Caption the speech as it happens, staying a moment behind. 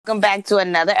Welcome back to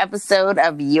another episode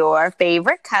of Your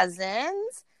Favorite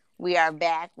Cousins. We are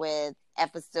back with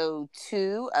episode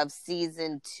 2 of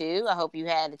season 2. I hope you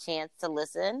had a chance to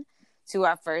listen to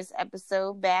our first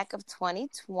episode back of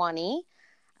 2020.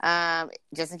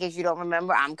 Just in case you don't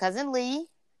remember, I'm Cousin Lee.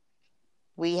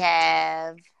 We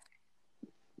have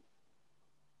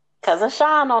Cousin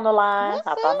Sean on the line. What's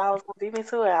I thought I was gonna beat me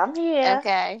to it. I'm here.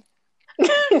 okay.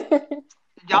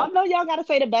 Y'all know y'all gotta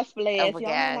say the best for Oh last. my Y'all know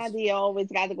gosh. my dear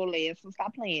always got to go last. So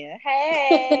stop playing.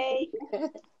 Hey.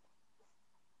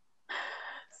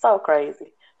 So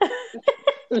crazy. So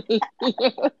let's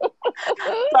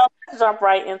jump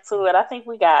right into it. I think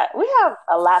we have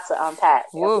a lot to unpack.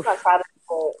 And we're gonna try to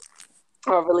do it,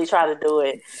 or really try to do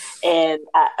it in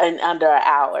under an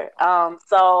hour.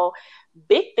 So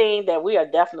big thing that we are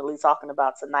definitely talking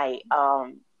about tonight.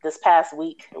 This past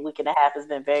week and a half has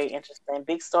been very interesting.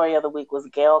 Big story of the week was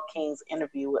Gayle King's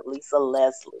interview with Lisa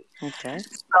Leslie. Okay.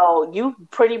 So you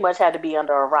pretty much had to be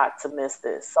under a rock to miss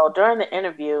this. So during the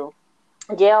interview,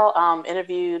 Gayle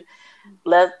interviewed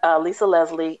Lisa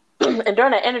Leslie, and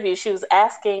during the interview, she was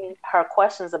asking her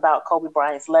questions about Kobe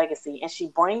Bryant's legacy, and she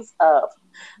brings up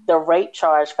the rape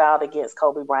charge filed against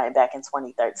Kobe Bryant back in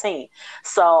 2013.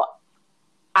 So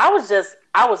I was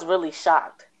really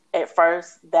shocked at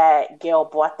first that Gayle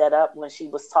brought that up when she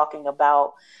was talking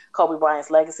about Kobe Bryant's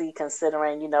legacy,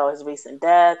 considering, his recent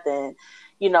death and,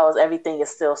 everything is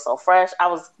still so fresh. I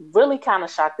was really kind of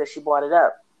shocked that she brought it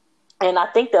up. And I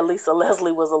think that Lisa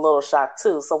Leslie was a little shocked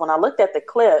too. So when I looked at the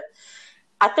clip,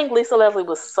 I think Lisa Leslie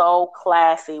was so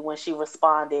classy when she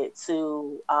responded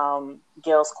to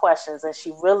Gayle's questions, and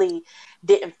she really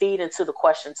didn't feed into the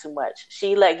question too much.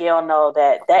 She let Gayle know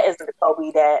that isn't the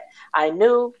Kobe that I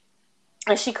knew,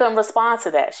 and she couldn't respond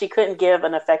to that. She couldn't give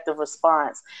an effective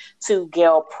response to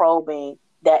Gayle probing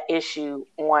that issue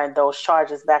on those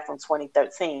charges back from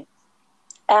 2013.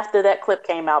 After that clip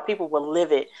came out, people were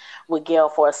livid with Gayle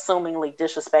for assumingly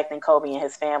disrespecting Kobe and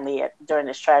his family during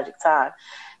this tragic time.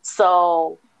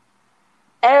 So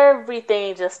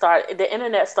everything just started, the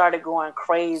internet started going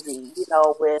crazy,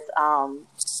 with,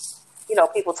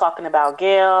 people talking about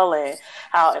Gayle and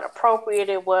how inappropriate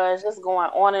it was, just going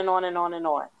on and on and on and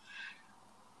on.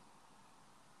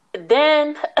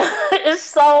 Then it's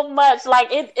so much,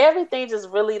 everything just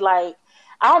really, I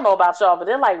don't know about y'all, but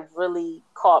it really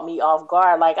caught me off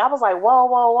guard. I was like, whoa,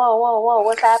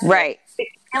 what's happening? Right.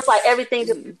 It's like everything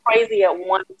just crazy at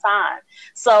one time.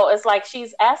 So it's like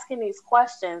she's asking these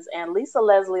questions, and Lisa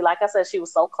Leslie, like I said, she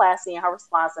was so classy in her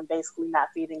response and basically not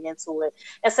feeding into it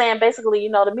and saying basically,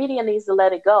 the media needs to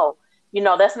let it go.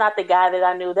 That's not the guy that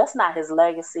I knew. That's not his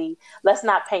legacy. Let's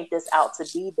not paint this out to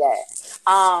be that.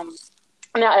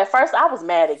 Now, at first, I was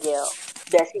mad at Gayle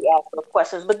that she asked those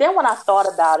questions. But then when I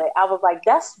thought about it, I was like,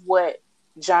 that's what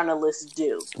journalists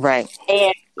do. Right.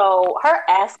 And so her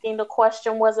asking the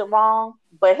question wasn't wrong,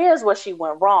 but here's where she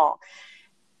went wrong.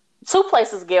 2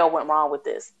 places Gayle went wrong with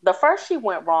this. The first, she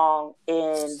went wrong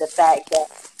in the fact that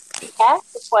she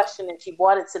asked the question and she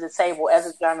brought it to the table as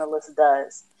a journalist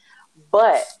does.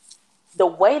 But the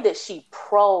way that she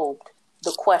probed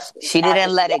the question, she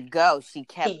didn't let it go. She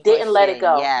didn't let it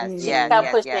go. Yes, she kept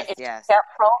pushing it, and she kept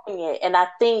probing it. And I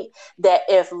think that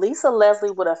if Lisa Leslie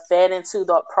would have fed into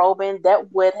the probing,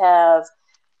 that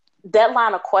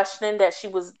line of questioning that she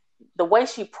was, the way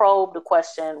she probed the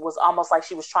question was almost like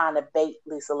she was trying to bait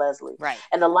Lisa Leslie. Right.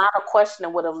 And the line of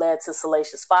questioning would have led to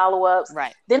salacious follow-ups.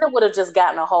 Right. Then it would have just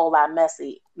gotten a whole lot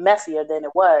messier than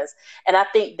it was. And I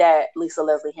think that Lisa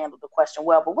Leslie handled the question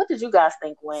well. But what did you guys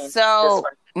think when? So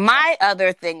my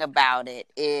other thing about it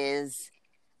is,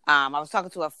 I was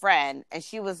talking to a friend and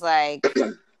she was like,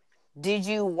 did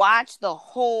you watch the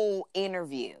whole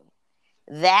interview?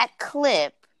 That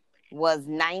clip was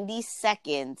 90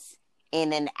 seconds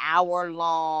in an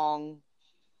hour-long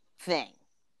thing.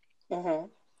 Mm-hmm.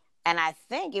 And I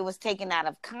think it was taken out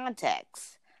of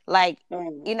context. That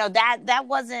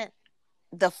wasn't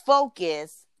the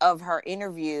focus of her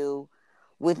interview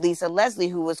with Lisa Leslie,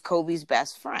 who was Kobe's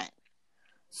best friend.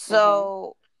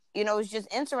 So, it's just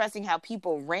interesting how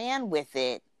people ran with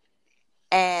it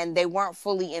and they weren't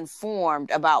fully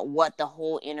informed about what the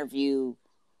whole interview,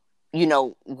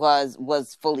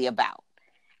 was fully about.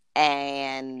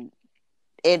 And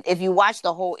if you watch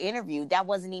the whole interview, that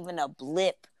wasn't even a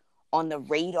blip on the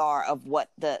radar of what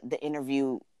the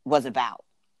interview was about,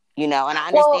 and I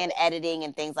understand editing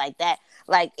and things like that.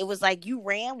 It was like you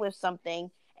ran with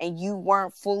something and you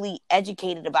weren't fully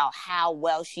educated about how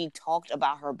well she talked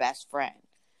about her best friend,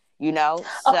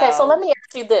 Okay, so let me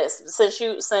ask you this,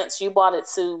 since you brought it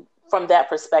from that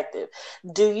perspective,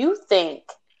 do you think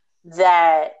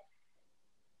that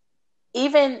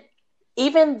even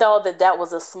even though that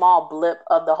was a small blip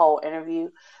of the whole interview,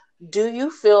 do you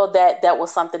feel that that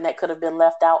was something that could have been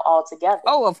left out altogether?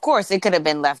 Oh, of course it could have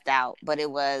been left out, but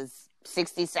it was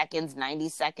 60 seconds, 90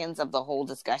 seconds of the whole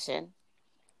discussion.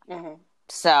 Mm-hmm.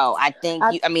 So I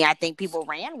think people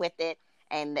ran with it,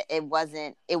 and it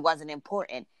wasn't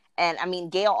important. And I mean,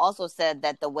 Gayle also said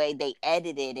that the way they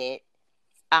edited it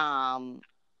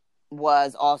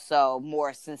was also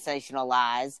more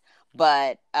sensationalized,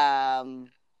 but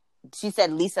she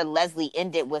said Lisa Leslie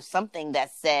ended with something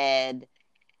that said,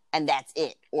 and that's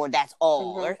it, or that's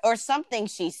all, Mm-hmm. or something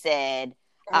she said,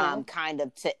 kind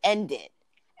of to end it,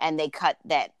 and they cut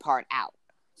that part out.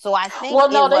 So I think no,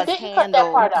 they was didn't cut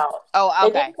that part out. Oh,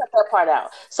 okay. They didn't cut that part out.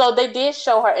 So they did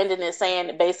show her ending it,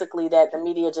 saying basically that the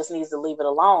media just needs to leave it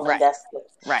alone, Right. and that's it.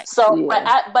 Right. So,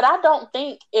 yeah. but I don't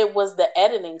think it was the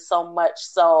editing so much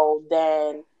so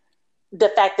than the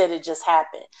fact that it just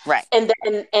happened. Right.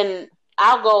 And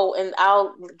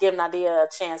I'll give Nadia a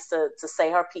chance to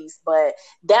say her piece, but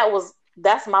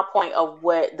that's my point of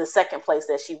what the second place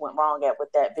that she went wrong at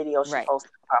with that video she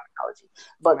posted in Prophetology.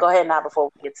 But go ahead now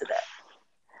before we get to that.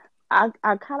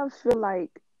 I kind of feel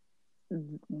like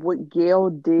what Gayle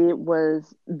did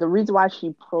was the reason why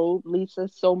she probed Lisa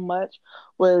so much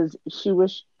was she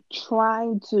was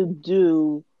trying to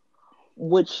do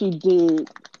what she did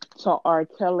to R.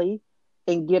 Kelly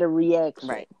and get a reaction.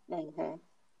 Right. Mm-hmm.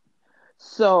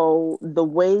 So the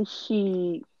way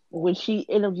when she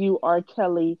interviewed R.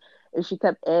 Kelly and she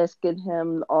kept asking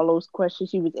him all those questions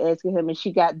she was asking him, and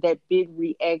she got that big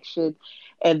reaction,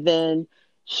 and then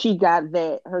she got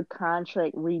her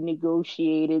contract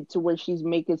renegotiated to where she's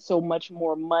making so much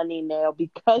more money now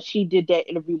because she did that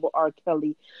interview with R.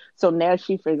 Kelly. So now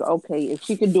she figured, okay, if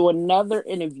she can do another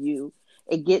interview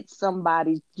and get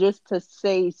somebody just to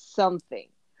say something,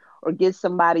 or get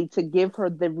somebody to give her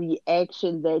the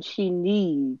reaction that she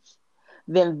needs,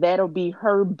 then that'll be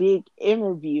her big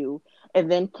interview.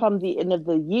 And then come the end of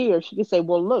the year, she can say,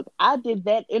 well, look, I did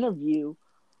that interview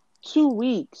 2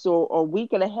 weeks or a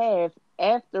week and a half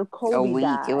after Kobe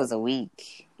died. It was a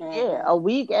week. Yeah, a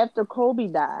week after Kobe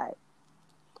died.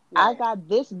 Right. I got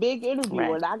this big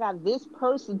interview, and I got this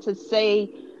person to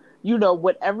say,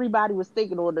 what everybody was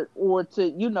thinking, or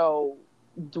to,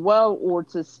 dwell or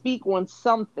to speak on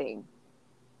something.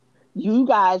 You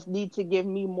guys need to give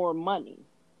me more money,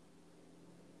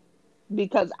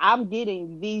 because I'm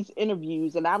getting these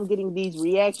interviews and I'm getting these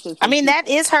reactions. I mean, that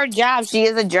is her job. She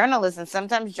is a journalist, and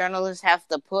sometimes journalists have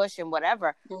to push and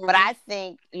whatever. Mm-hmm. But I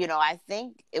think,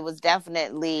 it was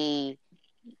definitely...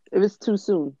 It was too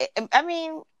soon. I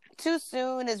mean, too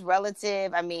soon is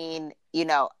relative. I mean,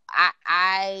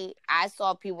 I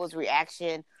saw people's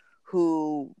reaction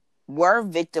who were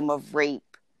victim of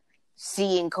rape,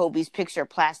 seeing Kobe's picture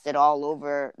plastered all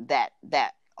over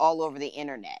all over the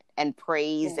internet and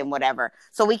praised and whatever.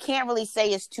 So we can't really say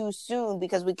it's too soon,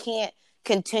 because we can't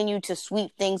continue to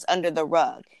sweep things under the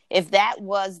rug. If that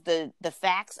was the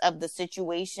facts of the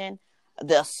situation,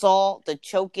 the assault, the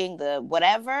choking, the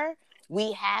whatever,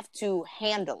 we have to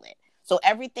handle it. So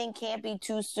everything can't be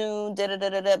too soon,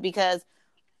 because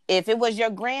if it was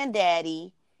your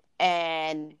granddaddy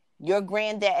and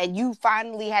you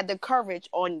finally had the courage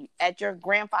at your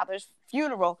grandfather's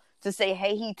funeral to say,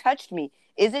 hey, he touched me,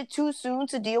 is it too soon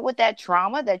to deal with that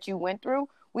trauma that you went through?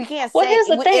 We can't say. Well, here's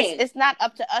the thing. It's not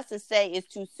up to us to say it's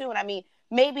too soon. I mean,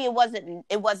 maybe it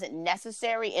wasn't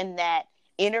necessary in that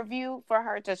interview for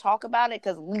her to talk about it,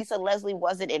 because Lisa Leslie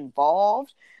wasn't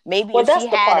involved. Maybe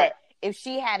if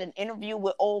she had an interview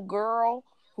with old girl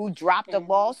who dropped a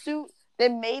lawsuit,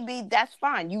 then maybe that's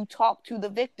fine. You talk to the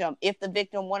victim if the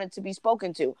victim wanted to be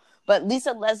spoken to. But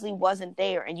Lisa Leslie wasn't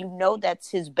there, and that's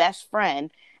his best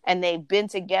friend, and they've been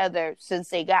together since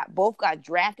they both got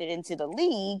drafted into the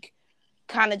league.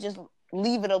 Kind of just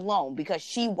leave it alone, because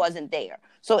she wasn't there.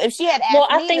 So if she had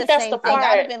asked me the same thing,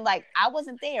 I'd have been like, I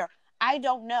wasn't there. I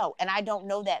don't know, and I don't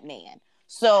know that man.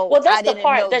 So that's the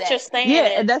part that you're saying.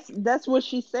 Yeah, and that's what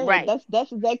she's saying. Right.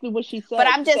 That's exactly what she said. But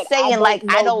I'm just saying,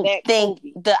 I don't think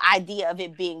the idea of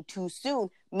it being too soon,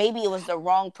 maybe it was the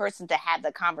wrong person to have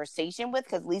the conversation with,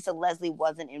 because Lisa Leslie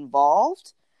wasn't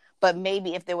involved. But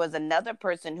maybe if there was another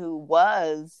person who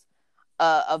was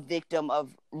a victim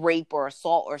of rape or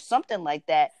assault or something like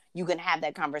that, you can have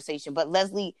that conversation. But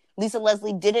Lisa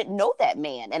Leslie didn't know that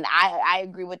man. And I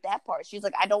agree with that part. She's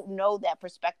like, I don't know that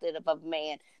perspective of a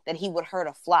man that he would hurt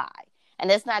a fly. And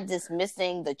that's not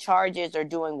dismissing the charges or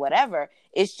doing whatever.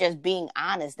 It's just being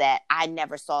honest that I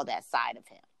never saw that side of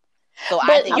him. So I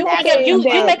But think you that's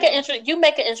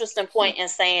make an interesting point in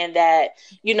saying that,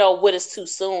 you know, what is too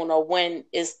soon, or when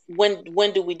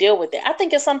do we deal with it? I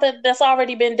think it's something that's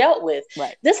already been dealt with.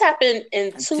 right. This happened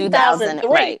in 2000,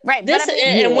 2003. right. This, But I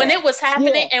mean, and when yeah, it was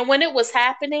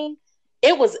happening,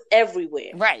 it was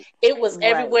everywhere. right. It was Right.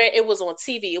 everywhere. It was on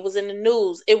TV. It was in the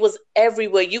news. It was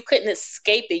everywhere. You couldn't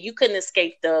escape it. You couldn't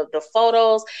escape the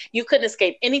photos. You couldn't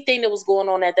escape anything that was going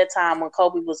on at that time when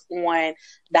Kobe was on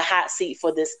the hot seat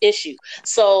for this issue.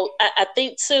 So I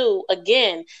think too,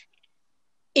 again,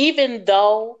 even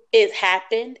though it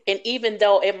happened, and even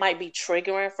though it might be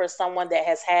triggering for someone that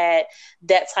has had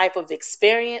that type of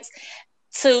experience,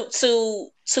 to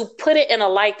put it in a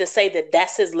light to say that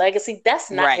that's his legacy,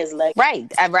 that's not his legacy. Right.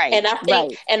 Right. And I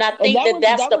think And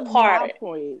that's the was part. my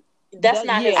point. That's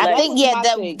not his Yeah, I that think legacy. was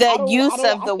my thing. the use of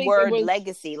I the think it word was.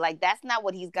 legacy, like that's not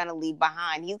what he's gonna leave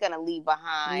behind. He's gonna leave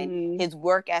behind Mhm. his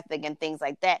work ethic and things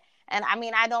like that. And I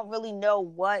mean, I don't really know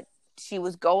what she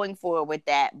was going for with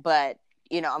that, but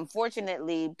you know,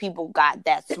 unfortunately, people got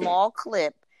that small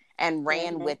clip and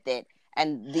ran Mhm. with it.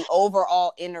 And the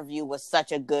overall interview was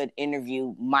such a good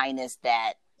interview, minus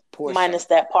that portion. Minus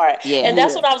that part. Yeah. And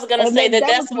that's what I was going to And say, that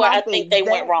that's was where my I think thing. they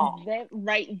went wrong. That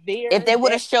right there. If they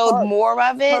would have that showed part, more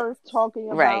of it, her talking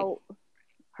right.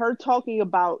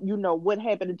 about you know, what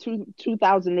happened in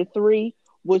 2003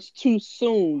 was too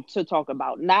soon to talk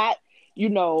about. Not, you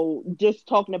know, just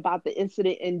talking about the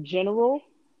incident in general,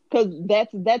 because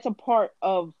that's a part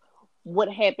of what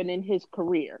happened in his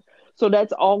career. So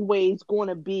that's always going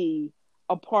to be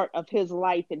a part of his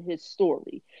life and his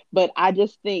story. But I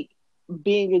just think,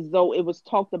 being as though it was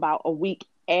talked about a week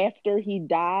after he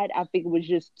died, I think it was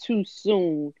just too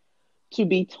soon to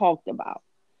be talked about.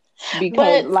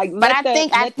 Because but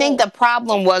I think the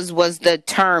problem was the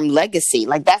term legacy.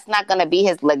 Like that's not going to be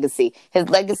his legacy. His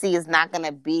legacy is not going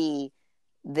to be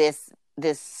this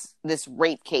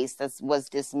rape case that was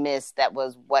dismissed, that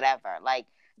was whatever. Like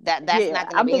that's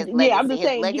not going to be his legacy. I'm just his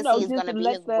saying, legacy is going to be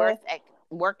his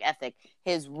work ethic,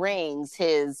 his rings,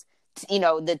 his, you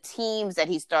know, the teams that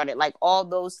he started, like all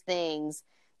those things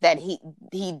that he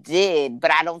did.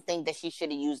 But I don't think that she should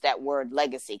have used that word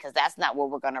legacy, because that's not what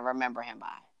we're going to remember him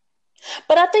by.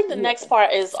 But I think the next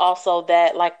part is also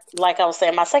that, like I was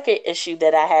saying, my second issue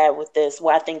that I had with this,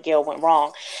 where I think Gayle went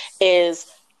wrong,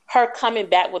 is her coming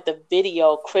back with the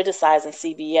video criticizing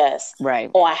CBS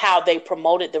right. on how they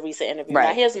promoted the recent interview. Right.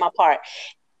 Now, here's my part.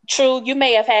 True, you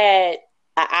may have had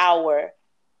an hour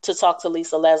to talk to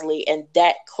Lisa Leslie, and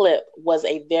that clip was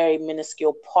a very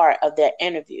minuscule part of that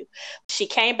interview. She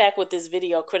came back with this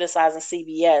video criticizing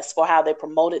CBS for how they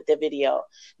promoted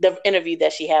the interview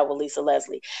that she had with Lisa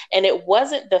Leslie. And it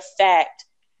wasn't the fact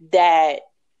that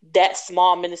that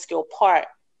small minuscule part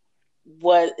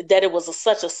it was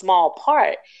such a small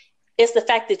part. It's the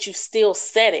fact that you still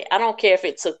said it. I don't care if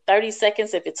it took 30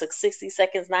 seconds, if it took 60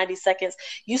 seconds, 90 seconds,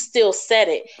 you still said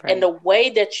it. Right. And the way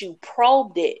that you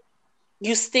probed it,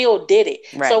 you still did it.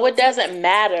 Right. So it doesn't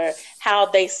matter how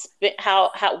they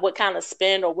what kind of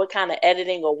spin or what kind of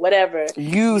editing or whatever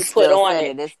you put on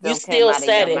it. You still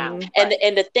said it.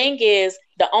 And the thing is,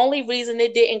 the only reason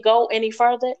it didn't go any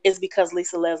further is because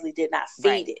Lisa Leslie did not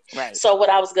feed it. Right. So what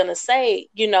I was going to say,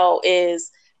 you know, is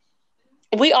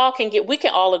we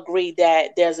can all agree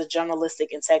that there's a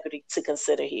journalistic integrity to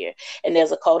consider here. And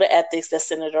there's a code of ethics that's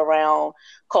centered around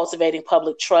cultivating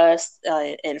public trust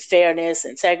and fairness,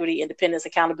 integrity, independence,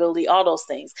 accountability, all those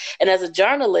things. And as a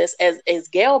journalist, as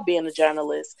Gayle being a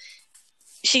journalist,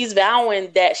 she's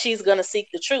vowing that she's going to seek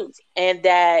the truth, and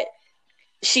that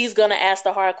she's going to ask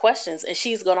the hard questions, and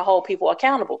she's going to hold people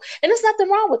accountable. And there's nothing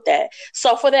wrong with that.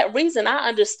 So for that reason, I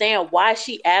understand why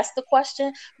she asked the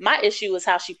question. My issue is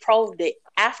how she probed it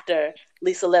after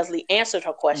Lisa Leslie answered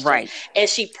her question. Right. And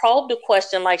she probed the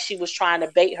question like she was trying to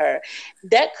bait her.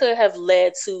 That could have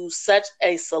led to such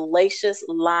a salacious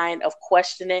line of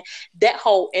questioning. That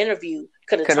whole interview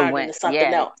could have turned into something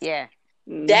else. Yeah.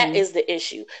 That is the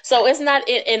issue. So it's not,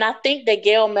 and I think that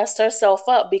Gayle messed herself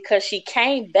up because she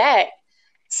came back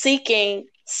seeking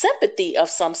sympathy of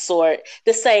some sort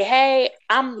to say, hey,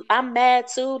 I'm mad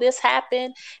too, this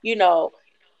happened, you know.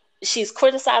 She's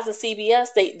criticizing CBS.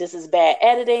 This is bad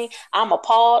editing. I'm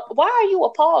appalled. Why are you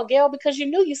appalled, Gayle? Because you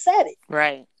knew you said it.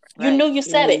 Right. You knew you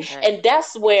said it. Right. And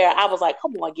that's where I was like,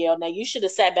 come on, Gayle. Now you should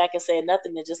have sat back and said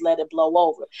nothing and just let it blow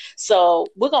over. So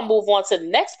we're going to move on to the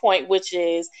next point, which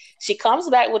is she comes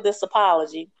back with this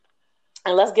apology.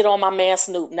 And let's get on my man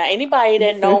Snoop. Now, anybody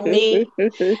that know me,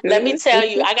 let me tell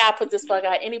you, I got to put this plug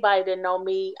out. Anybody that know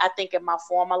me, I think in my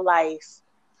former life,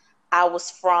 I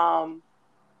was from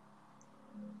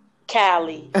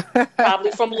Cali,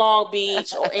 probably from Long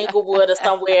Beach or Inglewood or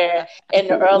somewhere in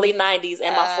the early 90s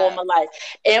in my former life.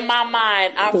 In my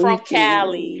mind, I'm from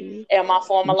Cali in my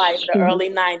former life, the early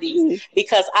 90s,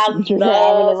 because I driving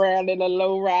love, around in a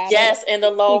low rider. yes, in the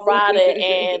low rider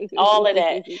and all of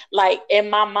that. Like in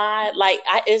my mind, like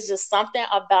it's just something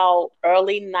about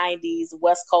early 90s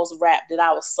West Coast rap that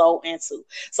I was so into.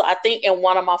 So I think in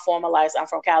one of my former lives, I'm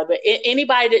from Cali. But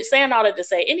anybody that saying all that to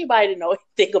say, anybody that know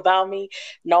anything about me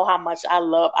know how much I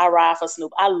ride for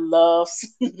Snoop. I love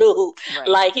Snoop. Right.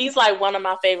 Like he's like one of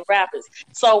my favorite rappers.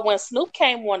 So when Snoop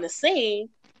came on the scene,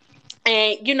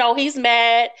 and he's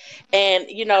mad, and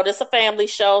this is a family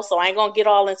show, so I ain't gonna get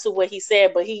all into what he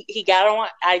said, but he got on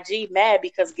IG mad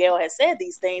because Gayle had said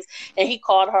these things, and he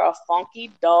called her a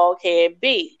funky dog head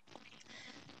B.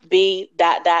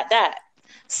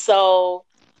 So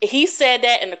he said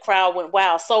that, and the crowd went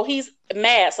wow. So he's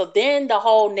mad. So then the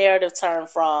whole narrative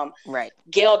turned from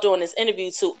Gayle doing this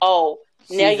interview to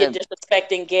now you're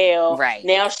disrespecting Gayle. Right.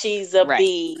 Now she's a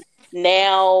B.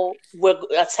 Now we're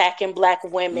attacking Black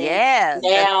women. Yeah.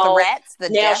 Now, the threats,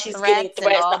 now she's getting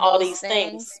threats and all these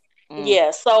things.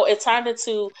 Yeah. So it turned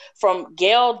into from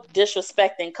Gayle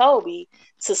disrespecting Kobe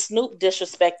to Snoop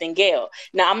disrespecting Gayle.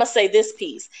 Now I'm gonna say this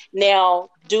piece. Now,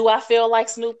 do I feel like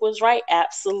Snoop was right?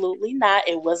 Absolutely not.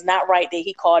 It was not right that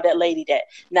he called that lady that.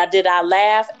 Now, did I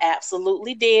laugh?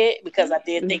 Absolutely did, because I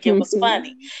did think it was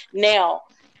funny. Now,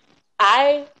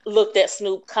 I looked at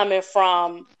Snoop coming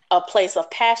from a place of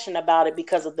passion about it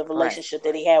because of the relationship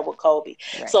that he had with Kobe.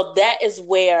 Right. So that is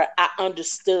where I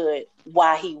understood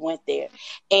why he went there.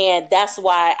 And that's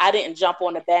why I didn't jump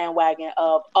on the bandwagon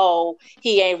of,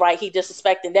 he ain't right, he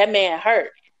disrespecting. That man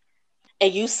hurt.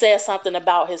 And you said something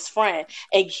about his friend.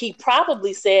 And he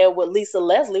probably said what Lisa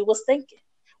Leslie was thinking.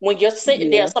 When you're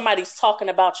sitting there, somebody's talking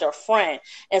about your friend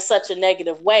in such a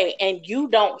negative way, and you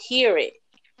don't hear it.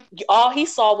 All he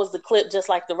saw was the clip, just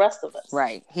like the rest of us.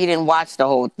 Right. He didn't watch the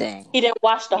whole thing.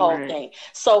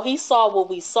 So he saw what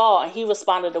we saw, and he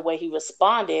responded the way he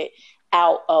responded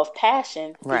out of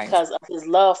passion because of his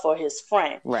love for his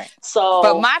friend. Right. So,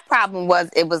 but my problem was,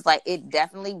 it was like, it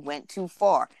definitely went too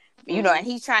far. And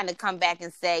he's trying to come back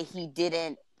and say he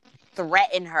didn't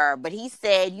threaten her, but he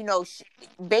said,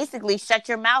 basically, shut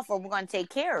your mouth or we're going to take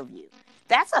care of you.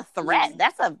 That's a threat.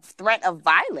 That's a threat of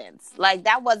violence. Like,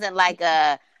 that wasn't like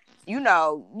a,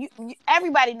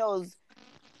 everybody knows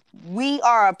we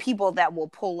are a people that will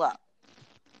pull up.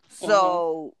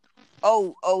 So,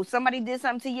 somebody did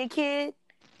something to your kid,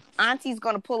 Auntie's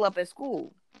going to pull up at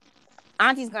school.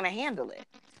 Auntie's going to handle it.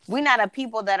 We're not a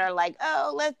people that are like,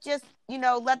 let's just,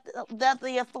 let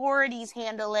the authorities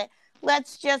handle it.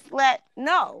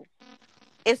 No.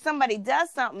 If somebody does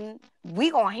something,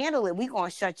 we going to handle it. We going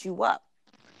to shut you up.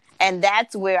 And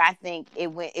that's where I think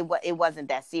it wasn't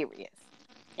that serious.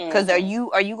 Because are you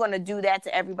going to do that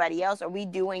to everybody else? Are we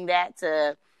doing that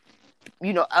to,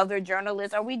 other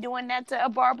journalists? Are we doing that to a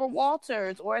Barbara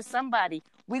Walters or somebody?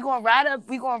 We going to ride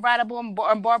up on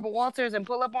Barbara Walters and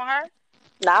pull up on her?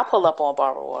 No, I'll pull up on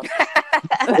Barbara Walters.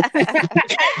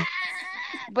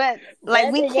 But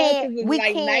like we can't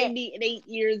 98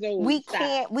 years old. We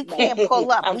can't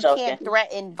pull up. We can't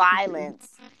threaten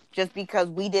violence just because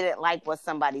we didn't like what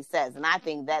somebody says. And I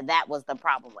think that was the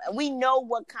problem. We know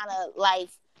what kind of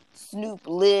life Snoop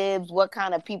lives, what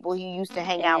kind of people he used to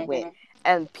hang out with.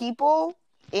 And people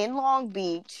in Long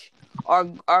Beach are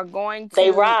going to...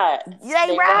 They ride.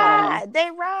 They ride. And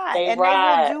they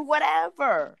will do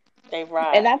whatever. They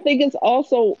ride. And I think it's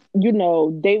also,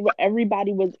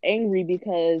 everybody was angry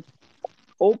because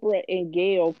Oprah and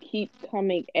Gayle keep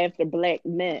coming after Black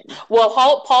men. Well,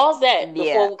 pause that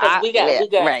before, because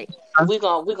we're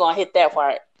gonna hit that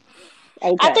part.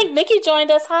 Okay. I think Nikki joined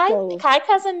us. Hi,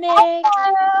 cousin Nick.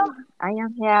 Hello. I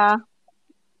am here.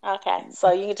 Okay,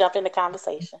 so you can jump in the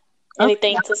conversation.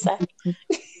 Anything to say?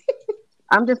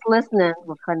 I'm just listening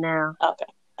for now.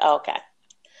 Okay.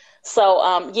 So,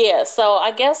 so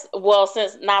I guess,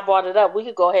 since I brought it up, we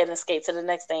could go ahead and skate to the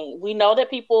next thing. We know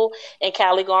that people in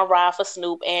Cali gonna ride for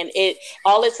Snoop, and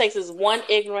all it takes is one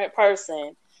ignorant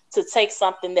person to take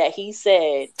something that he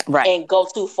said and go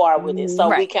too far with it. So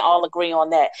we can all agree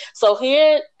on that. So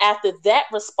here, after that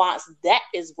response, that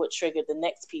is what triggered the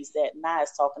next piece that Nia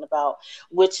is talking about,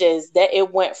 which is that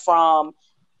it went from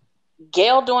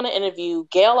Gayle doing an interview,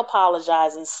 Gayle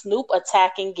apologizing, Snoop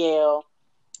attacking Gayle,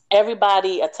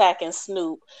 everybody attacking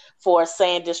Snoop for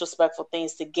saying disrespectful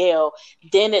things to Gayle.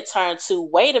 Then it turned to,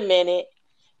 wait a minute,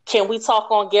 can we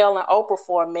talk on Gayle and Oprah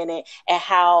for a minute, and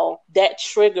how that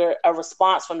triggered a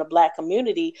response from the Black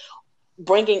community,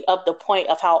 bringing up the point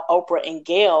of how Oprah and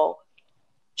Gayle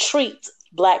treat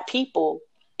Black people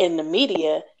in the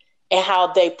media, and how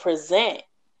they present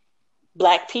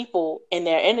Black people in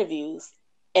their interviews,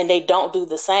 and they don't do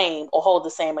the same or hold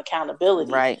the same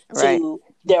accountability Right. to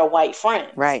their white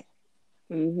friends. Right.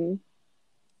 Mm-hmm.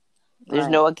 There's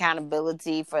no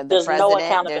accountability for the There's no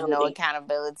president. There's no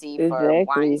accountability. for Exactly.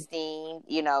 Weinstein.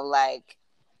 You know, like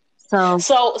So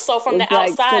from the It's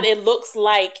like, outside, it looks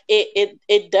like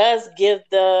it does give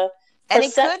the and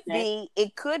perception.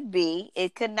 it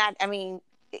could not. I mean,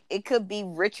 it could be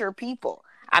richer people.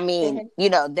 I mean, you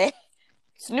know,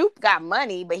 Snoop got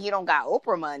money, but he don't got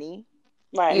Oprah money.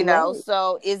 Right. You know, right.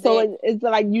 so it's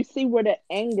like you see where the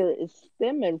anger is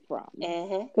stemming from,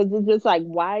 because it's just like,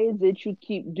 why is it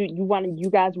you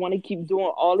guys want to keep doing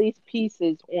all these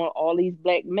pieces on all these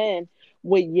Black men,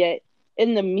 with yet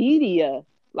in the media,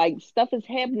 like, stuff is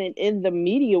happening in the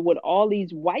media with all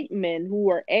these white men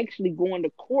who are actually going to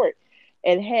court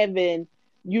and having,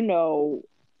 you know,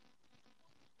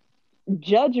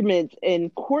 judgments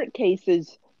and court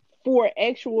cases for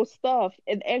actual stuff,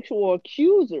 and actual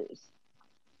accusers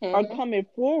are coming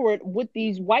forward with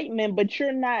these white men, but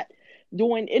you're not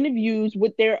doing interviews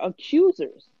with their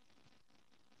accusers.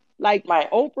 Like,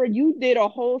 Oprah, you did a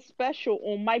whole special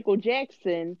on Michael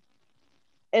Jackson,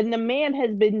 and the man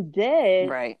has been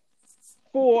dead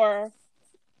for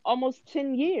almost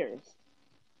 10 years.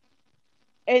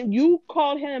 And you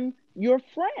called him your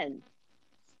friend.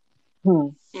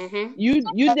 You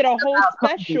did a whole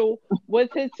special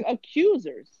with his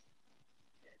accusers.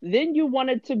 Then you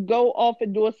wanted to go off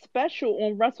and do a special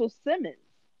on Russell Simmons.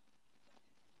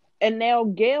 And now,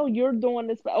 Gail, you're doing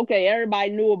this. Okay, everybody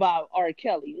knew about R.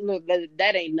 Kelly. Look,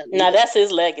 that ain't nothing. Now, that's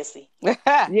his legacy.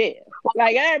 Yeah.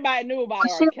 Like, everybody knew about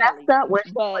R. Kelly. Messed up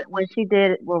when she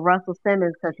did it with Russell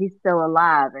Simmons, because he's still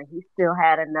alive and he still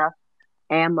had enough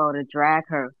ammo to drag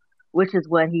her, which is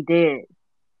what he did.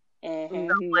 So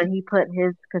when he put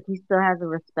because he still has a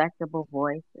respectable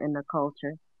voice in the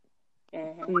culture.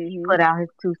 When he put out his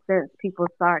 2 cents, people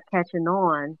start catching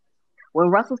on. When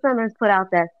Russell Simmons put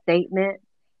out that statement,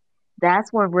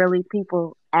 that's when really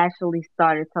people actually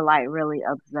started to, like, really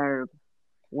observe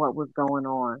what was going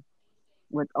on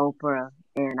with Oprah,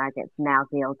 and I guess now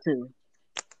Gail too,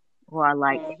 who are,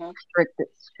 like,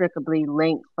 strictly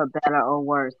linked for better or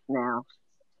worse now.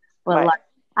 But like,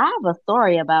 I have a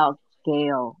story about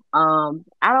Gail. I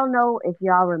don't know if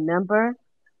y'all remember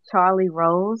Charlie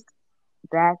Rose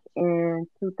back in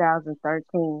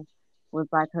 2013 was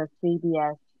like her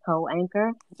CBS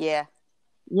co-anchor. Yeah.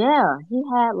 Yeah, he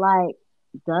had like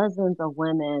dozens of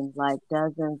women, like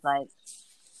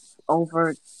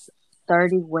over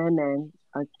 30 women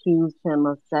accused him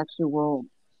of sexual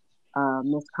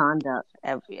misconduct.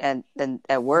 And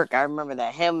at work, I remember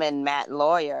that him and Matt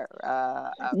Lawyer.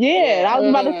 I was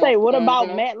about to say, what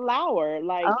about Matt Lauer?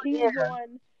 Like,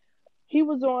 he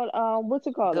was on what's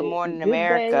it called? Good Morning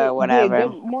America, whatever. Yeah,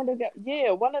 Good Morning.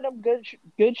 Yeah, one of them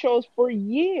good shows for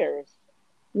years.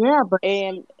 Yeah, but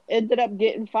and ended up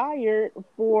getting fired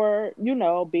for, you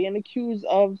know, being accused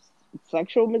of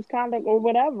sexual misconduct or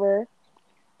whatever,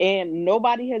 and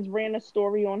nobody has ran a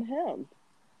story on him.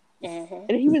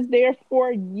 And he was there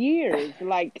for years.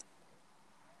 Like,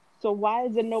 so why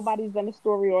is it nobody's done a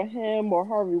story on him or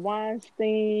Harvey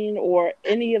Weinstein or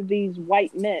any of these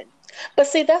white men? But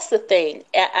see, that's the thing,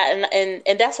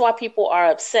 and that's why people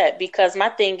are upset, because my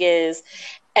thing is,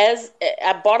 as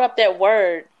I brought up that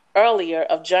word earlier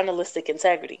of journalistic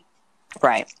integrity.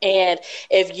 Right. And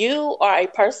if you are a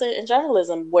person in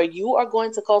journalism where you are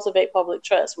going to cultivate public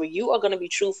trust, where you are going to be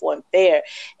truthful and fair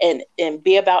and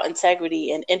be about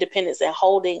integrity and independence and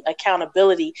holding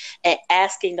accountability and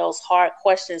asking those hard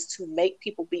questions to make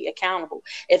people be accountable,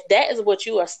 if that is what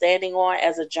you are standing on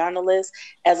as a journalist,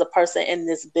 as a person in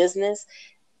this business,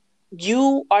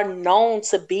 you are known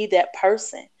to be that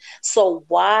person. So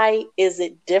why is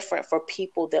it different for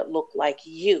people that look like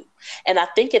you? And I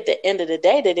think at the end of the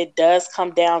day that it does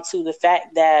come down to the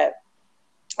fact that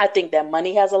I think that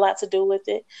money has a lot to do with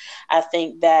it. I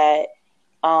think that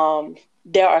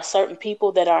there are certain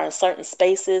people that are in certain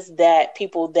spaces that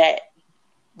people that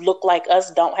look like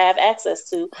us don't have access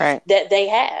to, that they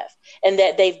have and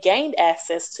that they've gained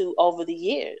access to over the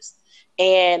years.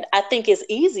 And I think it's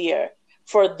easier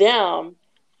for them.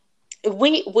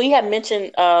 We had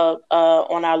mentioned on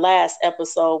our last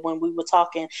episode when we were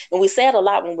talking, and we said a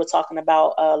lot when we're talking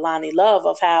about Loni Love,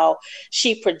 of how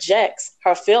she projects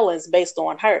her feelings based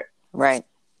on hurt. Right.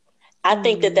 I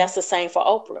think that that's the same for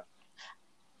Oprah.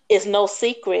 It's no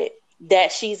secret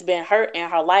that she's been hurt in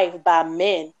her life by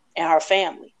men and her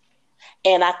family.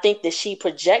 And I think that she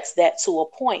projects that to a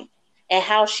point, and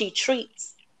how she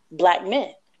treats Black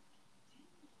men.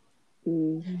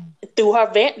 Through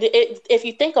her, if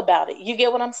you think about it, you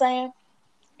get what I'm saying?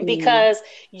 because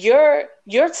you're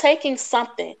taking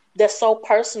something that's so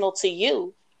personal to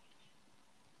you,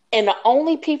 and the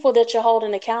only people that you're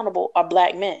holding accountable are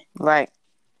Black men. Right.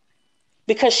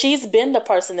 Because she's been the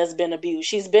person that's been abused.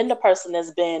 She's been the person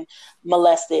that's been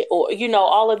molested, or,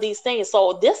 all of these things.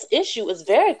 So this issue is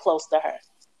very close to her.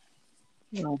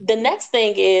 Yeah. The next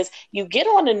thing is you get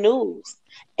on the news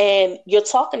and you're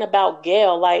talking about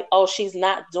Gayle like, oh, she's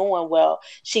not doing well.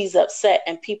 She's upset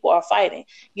and people are fighting,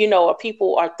 or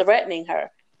people are threatening her.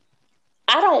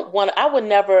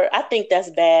 I think that's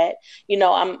bad.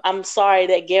 I'm sorry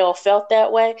that Gayle felt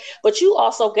that way, but you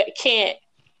also can't,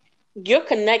 you're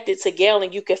connected to Gayle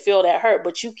and you can feel that hurt,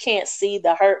 but you can't see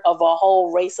the hurt of a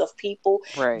whole race of people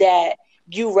that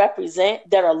you represent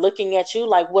that are looking at you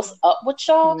like, what's up with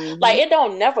y'all? Mm-hmm. Like, it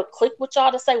don't never click with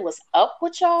y'all to say what's up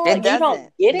with y'all. It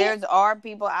doesn't. You don't get it. Are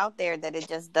people out there that it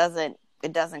just doesn't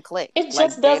click. It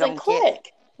just doesn't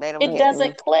click. It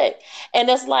doesn't click. And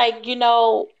it's like, we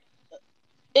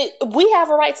have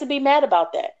a right to be mad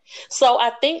about that. So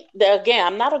I think that, again,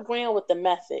 I'm not agreeing with the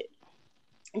method,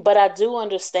 but I do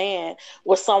understand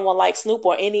with someone like Snoop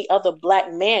or any other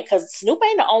Black man, because Snoop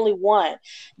ain't the only one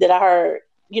that I heard,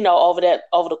 over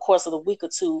the course of the week or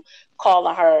two,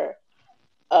 calling her,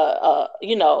 a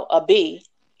B,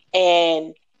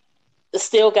 and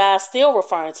guys still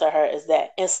referring to her as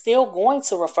that, and still going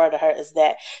to refer to her as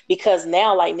that, because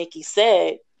now, like Nikki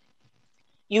said,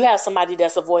 you have somebody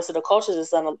that's a voice of the culture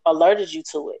that's alerted you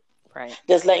to it, right?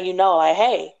 That's letting you know, like,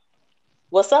 hey,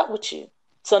 what's up with you?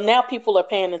 So now people are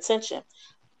paying attention,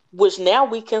 which now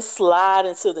we can slide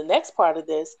into the next part of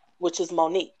this, which is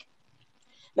Monique.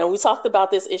 Now, we talked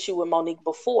about this issue with Monique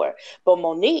before, but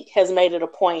Monique has made it a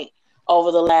point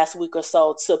over the last week or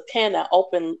so to pen an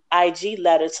open IG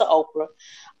letter to Oprah,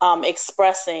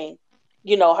 expressing,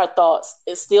 her thoughts.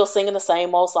 It's still singing the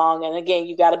same old song. And again,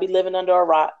 you got to be living under a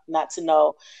rock not to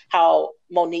know how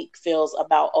Monique feels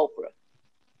about Oprah.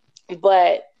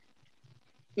 But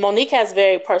Monique has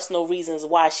very personal reasons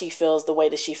why she feels the way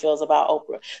that she feels about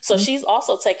Oprah. So she's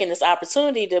also taking this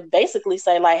opportunity to basically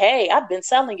say, like, hey, I've been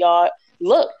telling y'all,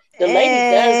 look, the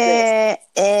lady does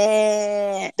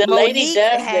this. The Monique lady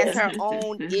has her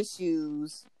own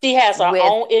issues. She has her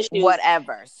own issues.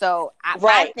 Whatever. So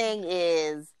my thing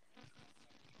is,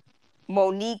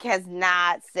 Monique has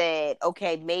not said,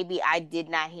 okay, maybe I did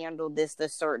not handle this a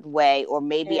certain way, or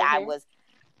maybe I was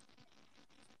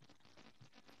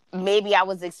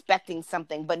expecting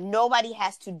something, but nobody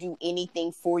has to do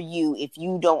anything for you if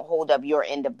you don't hold up your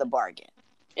end of the bargain.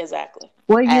 Exactly.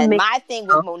 My thing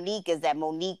with Monique is that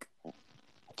Monique,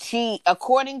 she,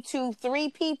 according to three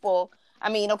people,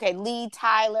 Lee,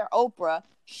 Tyler, Oprah,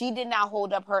 she did not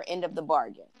hold up her end of the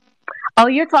bargain. Oh,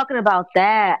 you're talking about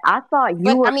that. I thought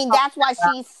you were. That's why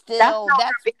she's still. That's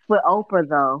her beef with Oprah,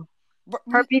 though.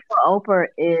 Her beef with Oprah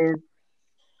is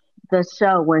the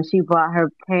show when she brought her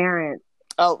parents.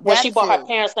 Oh, when she brought her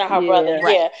parents and her brother,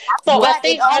 right. Yeah. So but I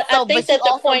think that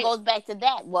the point goes back to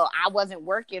that. Well, I wasn't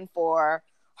working for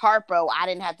Harpo. I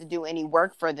didn't have to do any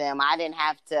work for them. I didn't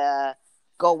have to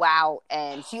go out,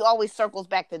 and she always circles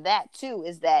back to that too.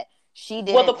 Is that she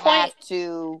didn't have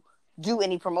to do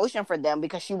any promotion for them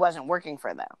because she wasn't working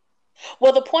for them.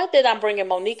 Well, the point that I'm bringing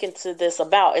Monique into this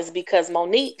about is because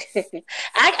Monique,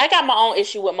 I got my own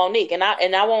issue with Monique, and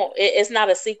I won't. It's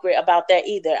not a secret about that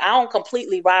either. I don't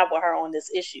completely ride with her on this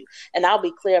issue, and I'll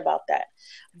be clear about that.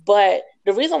 But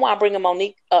the reason why I'm bringing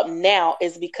Monique up now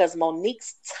is because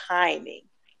Monique's timing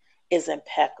is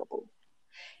impeccable.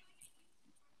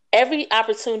 Every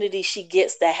opportunity she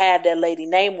gets to have that lady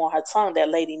name on her tongue, that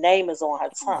lady name is on her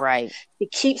tongue. Right. She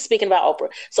keeps speaking about Oprah.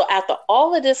 So after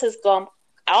all of this is going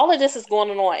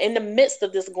on, in the midst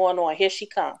of this going on, here she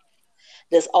comes.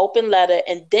 This open letter.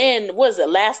 And then, what is it,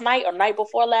 last night or night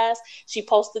before last, she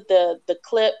posted the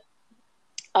clip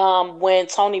when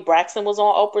Toni Braxton was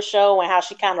on Oprah's show and how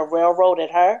she kind of railroaded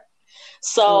her.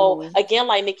 So again,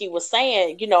 like Nikki was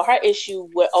saying, her issue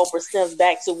with Oprah stems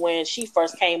back to when she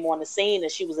first came on the scene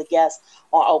and she was a guest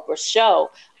on Oprah's show.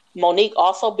 Monique,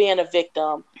 also being a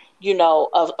victim,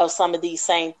 of some of these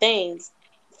same things,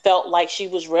 felt like she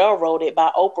was railroaded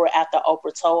by Oprah after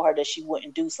Oprah told her that she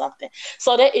wouldn't do something.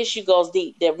 So that issue goes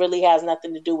deep. That really has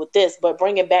nothing to do with this. But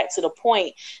bring it back to the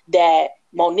point that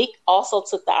Monique also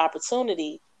took the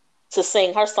opportunity to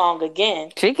sing her song again.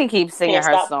 She can keep singing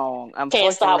her song.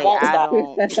 Can't stop, won't stop.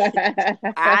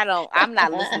 I'm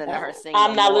not listening to her sing.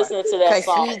 I'm not listening to that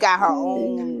song. She got her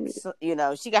own,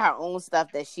 she got her own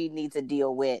stuff that she needs to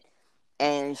deal with.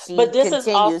 And she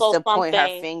continues to point her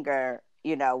finger,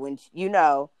 when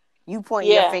you point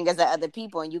your fingers at other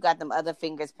people and you got them other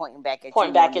fingers pointing back at you.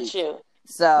 Point back at you.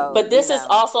 So, but this is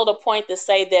also the point to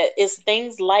say that it's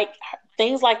things like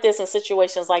things like this and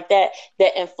situations like that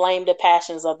inflame the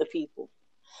passions of the people.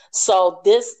 So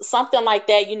this something like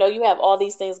that, you have all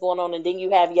these things going on, and then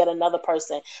you have yet another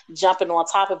person jumping on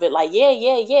top of it, like,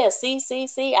 yeah. See,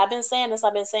 I've been saying this,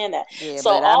 I've been saying that. Yeah, So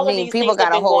but I all of mean, these people things have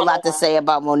got a been whole going lot to on. say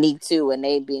about Monique too, and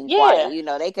they being quiet.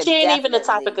 Yeah, They could she ain't even the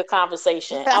definitely. topic of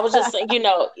conversation. I was just,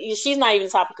 she's not even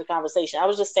the topic of conversation. I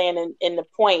was just saying in the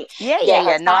point that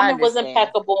her No, I timing was understand.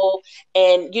 impeccable,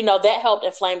 and that helped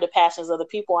inflame the passions of the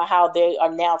people, and how they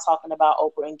are now talking about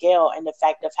Oprah and Gayle, and the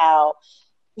fact of how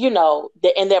in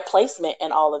their placement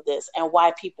in all of this, and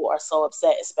why people are so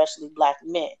upset, especially Black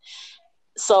men.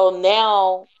 So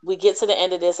now we get to the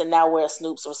end of this, and now we're at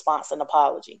Snoop's response and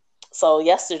apology. So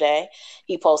yesterday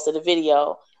he posted a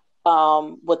video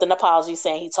with an apology,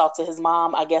 saying he talked to his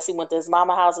mom. I guess he went to his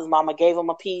mama's house. His mama gave him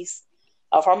a piece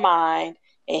of her mind,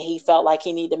 and he felt like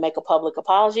he needed to make a public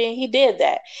apology, and he did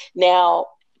that. Now,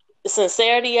 the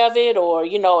sincerity of it, or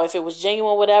if it was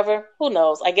genuine, whatever, who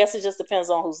knows? I guess it just depends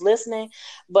on who's listening.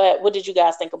 But what did you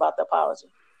guys think about the apology?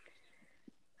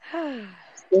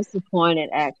 Disappointed,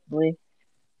 actually.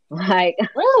 Like,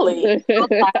 really?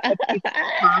 apologizing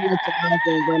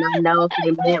when I know they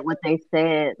meant what they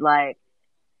said. Like,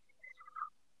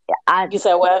 You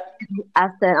said what? I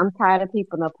said I'm tired of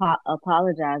people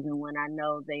apologizing when I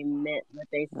know they meant what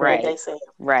they said. Right. What they said.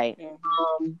 Right.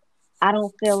 I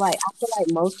feel like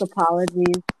most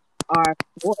apologies are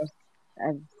forced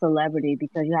as celebrity,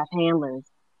 because you have handlers,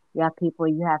 you have people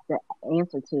you have to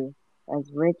answer to.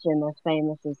 As rich and as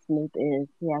famous as Snoop is,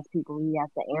 he has people he has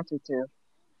to answer to.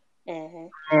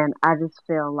 And I just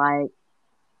feel like,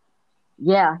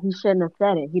 yeah, he shouldn't have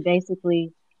said it. He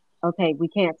basically, okay, we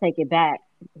can't take it back.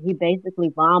 He basically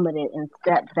vomited and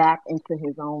stepped back into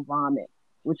his own vomit,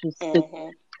 which was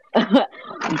stupid.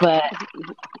 But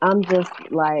I'm just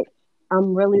like,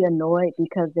 I'm really annoyed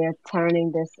because they're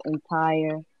turning this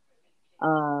entire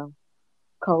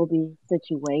Kobe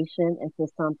situation into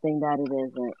something that it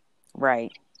isn't.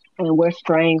 Right. And we're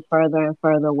straying further and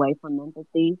further away from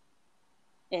empathy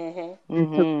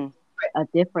into a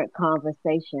different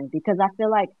conversation, because I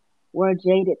feel like we're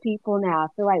jaded people now. I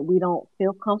feel like we don't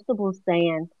feel comfortable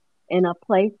staying in a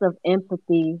place of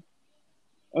empathy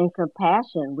and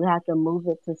compassion. We have to move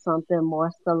it to something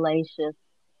more salacious.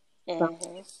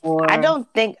 I don't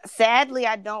think, sadly,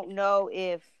 I don't know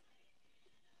if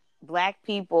Black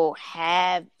people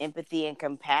have empathy and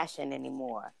compassion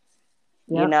anymore.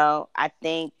 Yep. I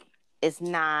think it's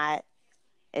not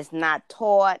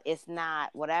taught, it's not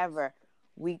whatever.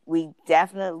 We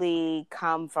definitely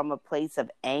come from a place of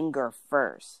anger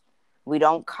first. We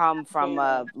don't come from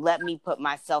let me put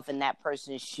myself in that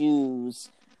person's shoes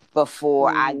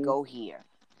before I go here.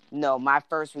 No, my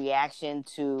first reaction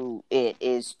to it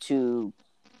is to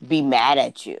be mad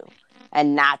at you,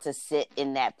 and not to sit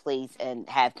in that place and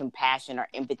have compassion or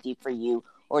empathy for you,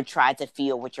 or try to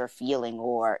feel what you're feeling,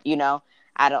 or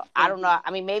I don't know.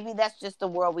 I mean, maybe that's just the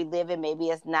world we live in. Maybe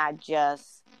it's not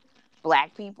just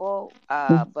Black people,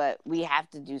 but we have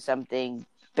to do something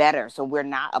better, so we're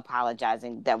not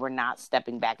apologizing, that we're not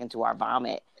stepping back into our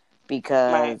vomit,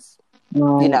 because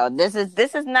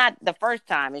this is not the first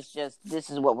time. It's just, this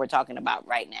is what we're talking about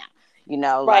right now.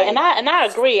 Right. And I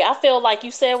agree. I feel like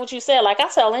you said what you said. Like I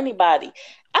tell anybody,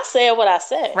 I said what I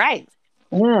said. Right.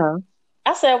 Yeah.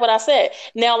 I said what I said.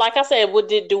 Now, like I said,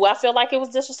 do I feel like it was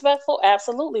disrespectful?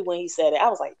 Absolutely. When he said it, I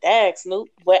was like, "Dag, Snoop."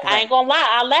 But I ain't gonna lie,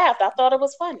 I laughed. I thought it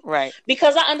was funny, right?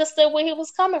 Because I understood where he was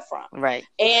coming from, right?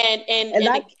 And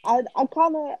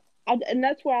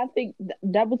that's where I think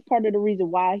that was part of the reason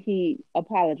why he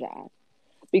apologized,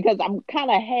 because I'm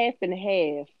kind of half and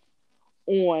half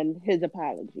on his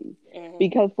apology.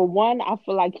 Because for one, I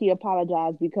feel like he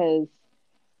apologized because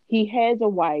he has a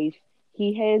wife,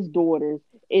 he has daughters,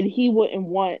 and he wouldn't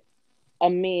want a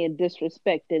man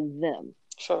disrespecting them.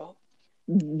 True.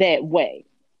 That way.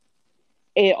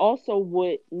 And also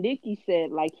what Nikki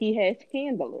said, like, he has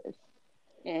handlers.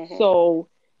 So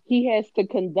he has to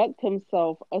conduct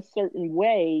himself a certain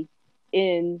way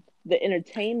in the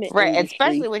entertainment industry.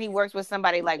 Especially when he works with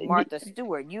somebody like Martha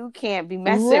Stewart. You can't be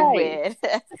messing with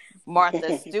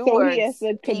Martha Stewart's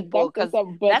people, because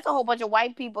that's a whole bunch of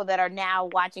white people that are now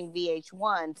watching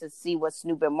VH1 to see what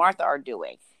Snoop and Martha are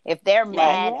doing. If they're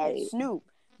mad at Snoop,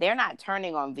 they're not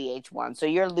turning on VH1, so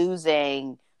you're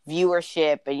losing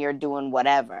viewership and you're doing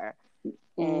whatever.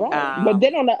 Right. But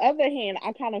then on the other hand,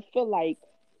 I kind of feel like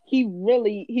he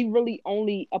really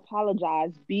only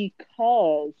apologized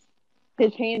because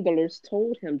his handlers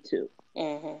told him to.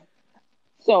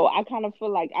 So I kind of feel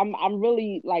like I'm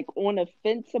really like on the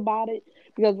fence about it,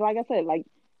 because like I said, like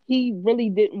he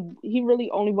really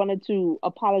only wanted to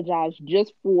apologize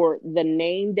just for the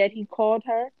name that he called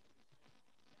her,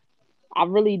 I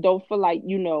really don't feel like,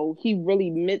 he really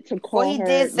meant to Well, call he her,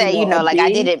 did say, a like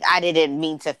I bitch. didn't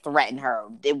mean to threaten her.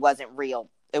 It wasn't real.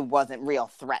 It wasn't real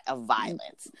threat of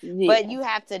violence. But Yeah. you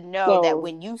have to know that So,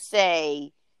 when you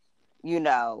say,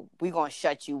 we're gonna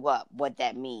shut you up, what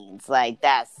that means. Like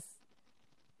that's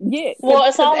yeah, Well,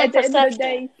 it's because all in at the end of the perception.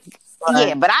 day,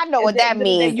 yeah, but I know at what the that end of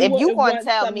the day, means. you If you wouldn't gonna want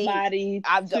tell me, somebody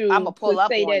I'm gonna to pull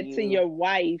up say on that to you, your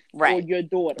wife or right? your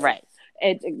daughter, Right.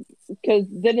 and because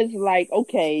then it's like,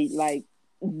 okay, like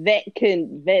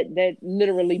that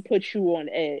literally puts you on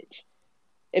edge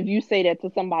if you say that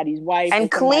to somebody's wife or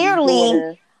And somebody's clearly,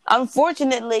 daughter.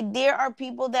 unfortunately, there are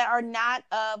people that are not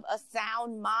of a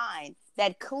sound mind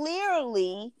that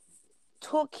clearly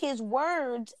took his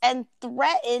words and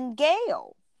threatened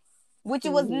Gail, which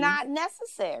it was Mm-hmm. not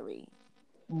necessary.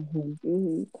 Mm-hmm.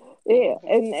 Mm-hmm. Yeah,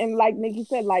 and like Nikki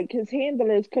said, like his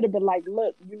handlers could have been like,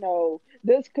 look,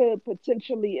 this could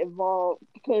potentially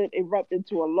could erupt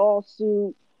into a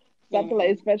lawsuit, something like,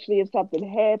 especially if something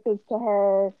happens to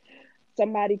her.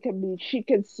 She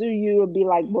could sue you and be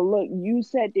like, well, look, you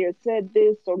said this,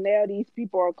 so now these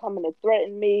people are coming to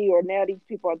threaten me, or now these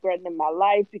people are threatening my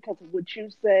life because of what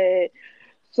you said.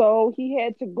 So he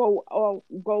had to go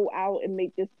out and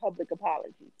make this public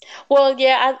apology. Well,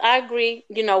 yeah, I agree,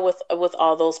 with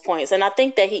all those points. And I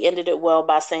think that he ended it well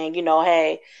by saying,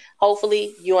 hey,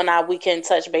 hopefully you and I, we can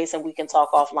touch base and we can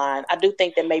talk offline. I do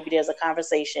think that maybe there's a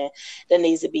conversation that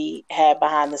needs to be had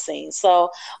behind the scenes.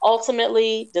 So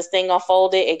ultimately, this thing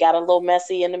unfolded. It got a little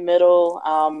messy in the middle.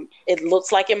 It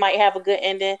looks like it might have a good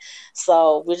ending.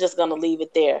 So we're just going to leave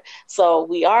it there. So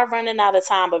we are running out of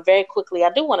time, but very quickly,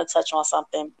 I do want to touch on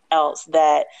something else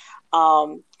that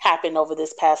happened over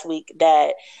this past week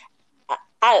that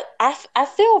I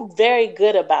feel very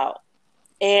good about.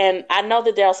 And I know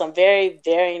that there are some very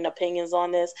varying opinions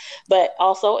on this, but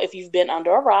also if you've been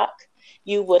under a rock,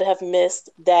 you would have missed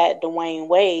that Dwayne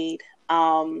Wade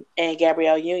and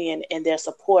Gabrielle Union and their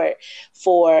support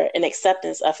for an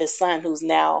acceptance of his son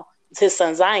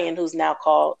Zion, who's now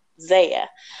called Zaya.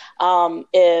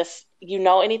 If you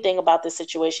know anything about this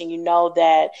situation, you know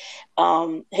that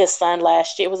his son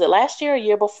last year, was it last year or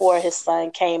year before, his son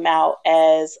came out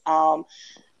as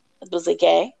was it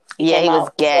gay? He was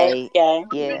gay. Gay.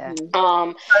 Yeah.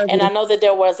 And I know that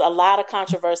there was a lot of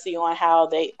controversy on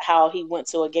how he went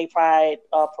to a gay pride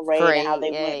parade and how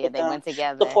they went with they them, went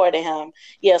together, supporting him.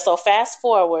 Yeah. So fast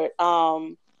forward,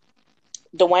 Dwayne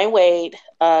Wade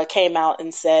came out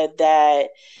and said that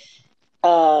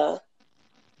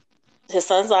his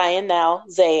son Zion, now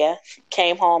Zaya,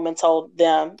 came home and told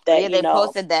them that they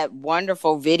posted that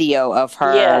wonderful video of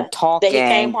her talking. That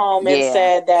he came home and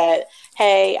said that,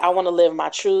 hey, I want to live my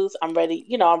truth. I'm ready.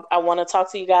 I want to talk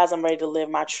to you guys. I'm ready to live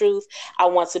my truth. I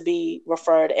want to be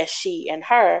referred as she and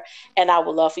her, and I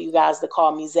would love for you guys to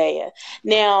call me Zaya.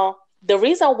 Now, the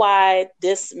reason why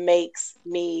this makes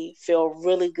me feel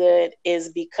really good is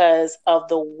because of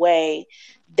the way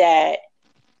that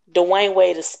Dwayne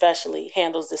Wade especially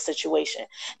handles this situation.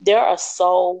 There are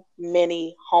so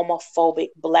many homophobic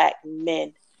black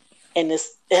men in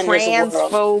this world.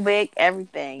 Transphobic,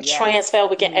 everything. Yeah.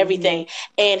 Transphobic and everything.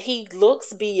 And he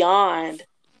looks beyond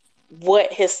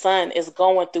what his son is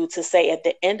going through to say, at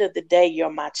the end of the day,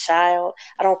 you're my child.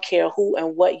 I don't care who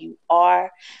and what you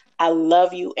are. I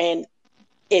love you. And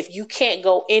if you can't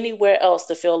go anywhere else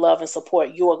to feel love and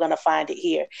support, you are going to find it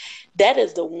here. That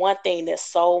is the one thing that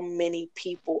so many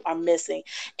people are missing.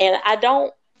 And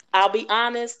I'll be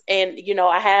honest, and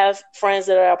I have friends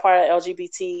that are a part of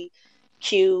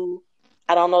LGBTQ,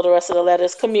 I don't know the rest of the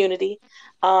letters, community.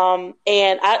 And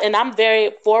I'm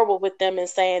very forward with them in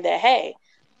saying that, hey,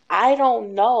 I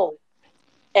don't know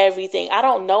everything. I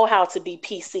don't know how to be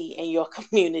PC in your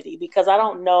community because I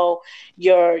don't know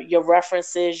your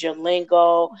references, your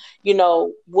lingo,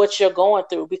 what you're going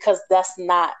through, because that's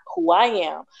not who I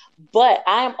am. But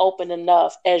I am open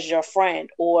enough as your friend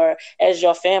or as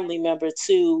your family member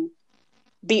to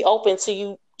be open to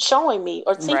you showing me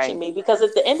or teaching me, because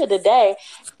at the end of the day,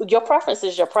 your preference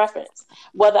is your preference.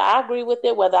 Whether I agree with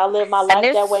it, whether I live my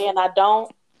life that way and I don't,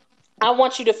 I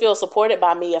want you to feel supported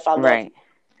by me if I love you.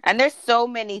 And there's so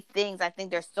many things. I think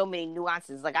there's so many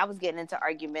nuances. Like I was getting into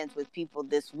arguments with people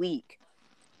this week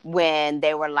when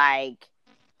they were like,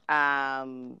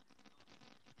 well,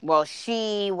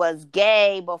 she was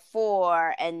gay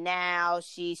before and now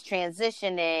she's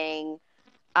transitioning.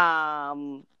 I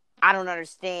don't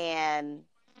understand,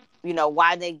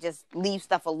 why they just leave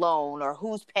stuff alone or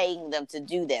who's paying them to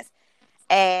do this.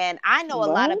 And I know a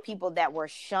lot of people that were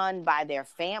shunned by their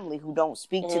family who don't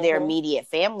speak to their immediate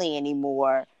family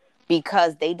anymore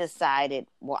because they decided,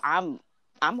 well, I'm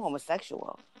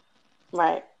homosexual.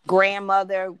 Right.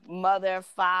 grandmother, mother,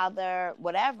 father,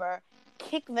 whatever,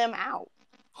 kick them out.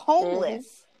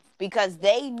 Homeless. Because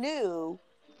they knew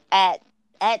at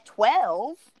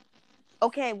 12,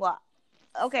 okay,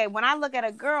 when I look at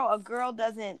a girl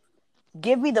doesn't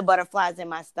give me the butterflies in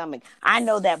my stomach. I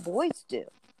know that boys do.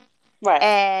 Right.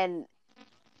 And,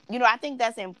 I think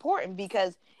that's important,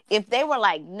 because if they were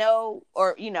like, no,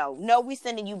 or, no, we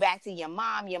sending you back to your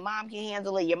mom can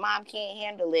handle it, your mom can't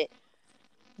handle it,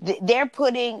 they're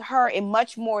putting her in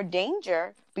much more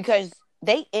danger, because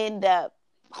they end up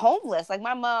homeless. Like,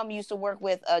 my mom used to work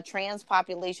with a trans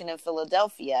population in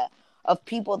Philadelphia of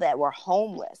people that were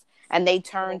homeless, and they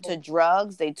turned to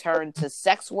drugs, they turned to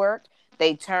sex work,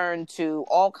 they turned to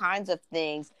all kinds of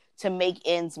things to make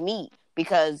ends meet,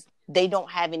 because they don't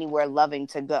have anywhere loving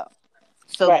to go.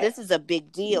 So this is a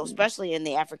big deal, especially in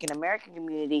the African American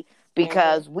community,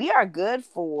 because we are good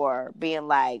for being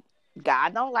like,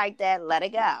 God don't like that, let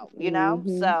it go,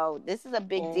 So this is a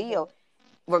big deal,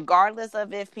 regardless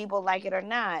of if people like it or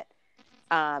not.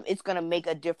 It's going to make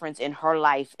a difference in her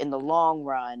life in the long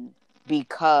run,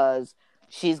 because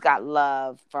she's got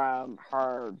love from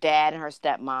her dad and her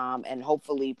stepmom, and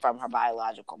hopefully from her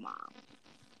biological mom.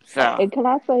 So, and can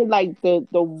I say, like, the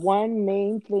one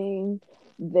main thing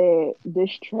that this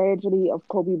tragedy of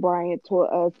Kobe Bryant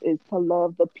taught us is to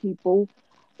love the people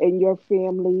in your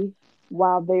family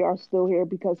while they are still here,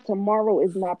 because tomorrow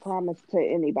is not promised to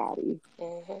anybody.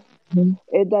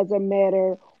 It doesn't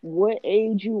matter what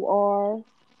age you are.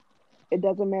 It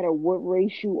doesn't matter what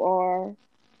race you are.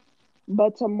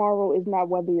 But tomorrow is not,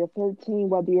 whether you're 13,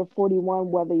 whether you're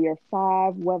 41, whether you're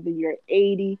 5, whether you're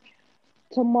 80.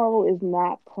 Tomorrow is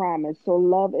not promised. So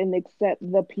love and accept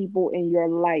the people in your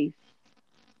life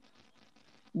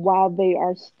while they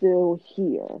are still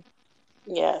here.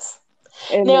 Yes.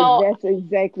 And that's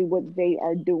exactly what they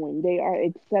are doing. They are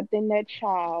accepting that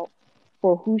child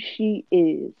for who she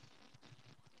is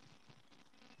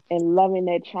and loving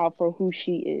that child for who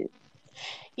she is.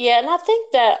 Yeah, and I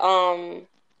think that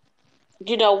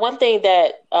one thing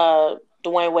that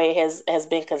Dwyane Wade has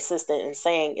been consistent in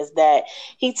saying is that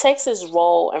he takes his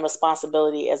role and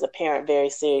responsibility as a parent very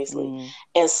seriously.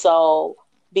 And so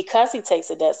because he takes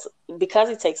it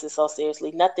so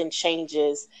seriously, nothing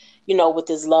changes, with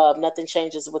his love, nothing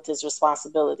changes with his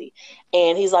responsibility.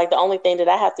 And he's like, the only thing that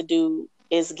I have to do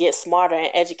is get smarter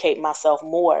and educate myself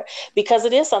more, because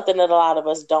it is something that a lot of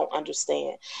us don't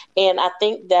understand. And I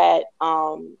think that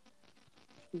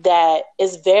that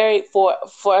is very, for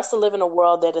us to live in a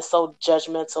world that is so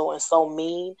judgmental and so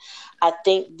mean. I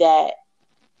think that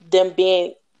them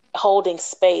holding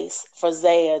space for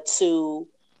Zaya to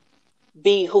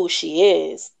be who she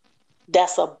is,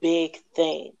 that's a big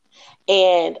thing.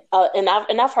 And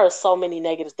I've heard so many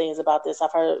negative things about this.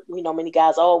 I've heard, many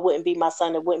guys, oh, it wouldn't be my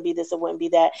son, it wouldn't be this, it wouldn't be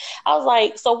that. I was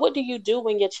like, so what do you do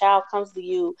when your child comes to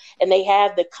you and they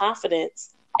have the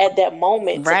confidence at that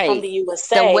moment to come to you and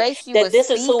say that this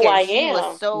is who I am? She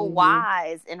was so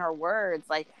wise in her words.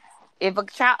 Like, if a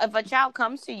child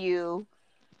comes to you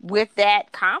with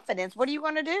that confidence, what are you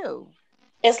going to do?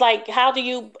 It's like, how do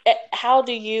you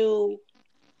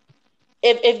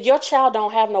if your child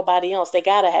don't have nobody else, they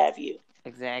gotta have you.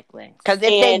 Exactly. Because if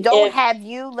they don't have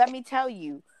you, let me tell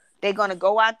you, they're gonna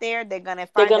go out there. They're gonna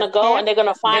find. They're gonna go and they're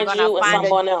gonna find you and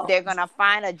someone else. They're gonna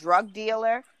find a drug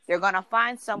dealer. They're gonna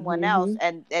find someone else,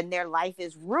 and their life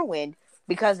is ruined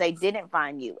because they didn't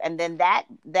find you. And then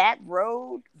that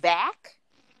road back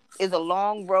is a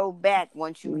long road back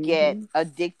once you get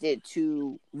addicted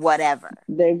to whatever.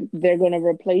 They're going to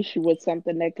replace you with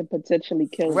something that could potentially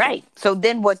kill you. Right. So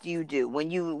then what do you do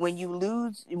when you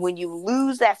lose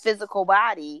that physical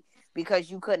body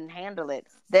because you couldn't handle it?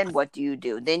 Then what do?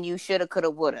 Then you shoulda, coulda,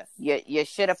 woulda. You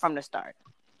shoulda from the start.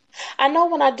 I know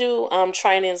when I do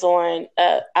trainings on,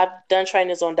 I've done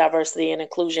trainings on diversity and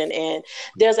inclusion, and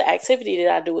there's an activity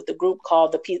that I do with the group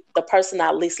called the person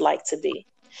I least like to be.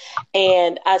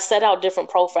 And I set out different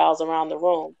profiles around the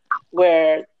room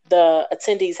where the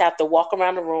attendees have to walk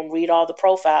around the room, read all the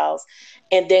profiles,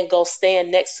 and then go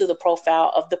stand next to the profile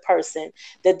of the person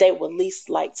that they would least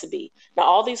like to be. Now,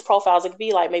 all these profiles, it could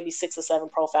be like maybe 6 or 7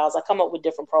 profiles. I come up with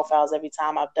different profiles every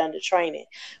time I've done the training.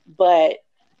 But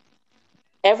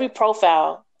each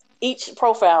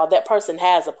profile, that person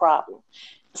has a problem.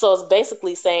 So it's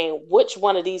basically saying, which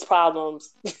one of these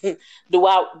problems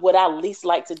would I least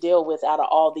like to deal with out of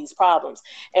all these problems?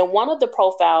 And one of the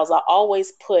profiles, I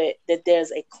always put that there's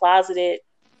a closeted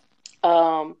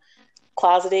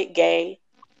gay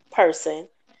person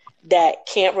that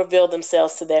can't reveal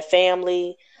themselves to their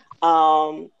family.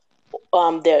 They're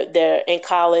in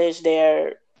college,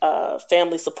 their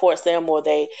family supports them, or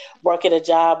they work at a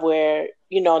job where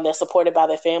and they're supported by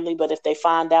their family. But if their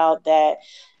family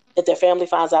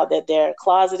finds out that they're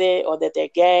closeted or that they're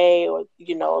gay or,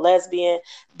 lesbian,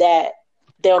 that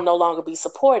they'll no longer be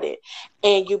supported.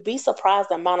 And you'd be surprised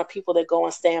the amount of people that go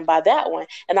and stand by that one.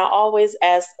 And I always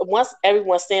ask, once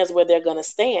everyone stands where they're going to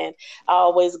stand, I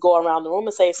always go around the room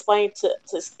and say, explain to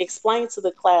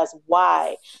the class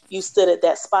why you stood at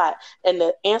that spot. And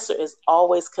the answer is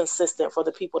always consistent for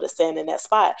the people that stand in that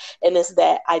spot. And it's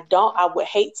that I would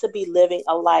hate to be living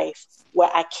a life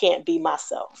where I can't be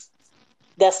myself.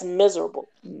 That's miserable.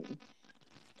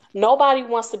 Nobody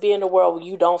wants to be in a world where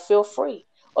you don't feel free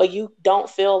or you don't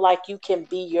feel like you can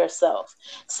be yourself.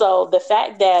 So the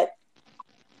fact that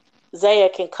Zaya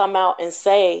can come out and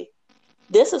say,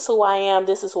 this is who I am,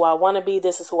 this is who I want to be,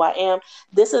 this is who I am,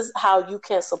 this is how you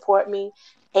can support me,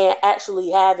 and actually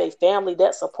have a family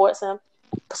that supports her,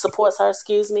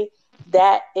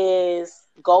 that is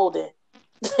golden.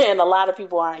 And a lot of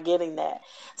people aren't getting that.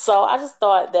 So I just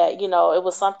thought that, it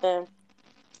was something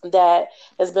that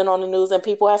has been on the news, and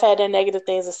people have had their negative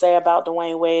things to say about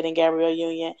Dwayne Wade and Gabrielle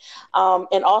Union,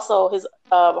 and also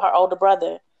her older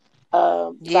brother,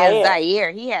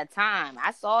 Zaire. He had time.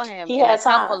 I saw him in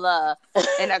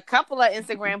a couple of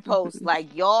Instagram posts.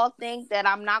 Like, y'all think that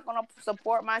I'm not gonna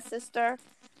support my sister?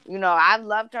 I've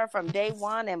loved her from day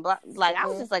one, and I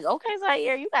was just like, okay,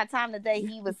 Zaire, you got time today.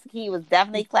 He was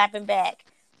definitely clapping back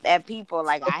at people.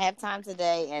 Like, I have time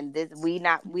today, and this we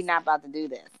not about to do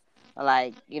this.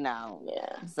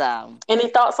 Yeah. So, any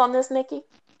thoughts on this, Nikki?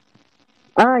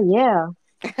 Yeah.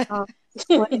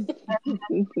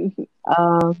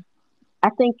 I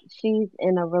think she's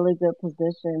in a really good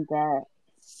position that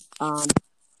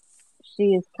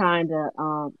she is kind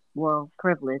of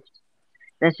privileged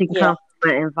that she can come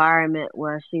from an environment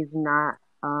where she's not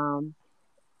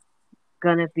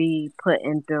gonna be put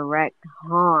in direct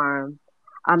harm.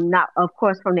 I'm not, of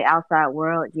course, from the outside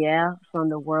world. Yeah, from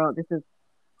the world,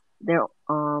 they're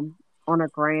on a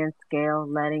grand scale,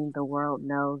 letting the world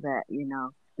know that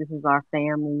this is our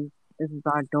family, this is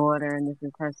our daughter, and this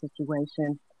is her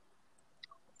situation.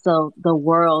 So the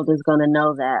world is going to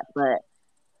know that, but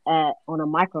on a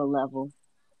micro level,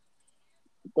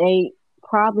 she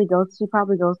probably goes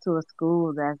to a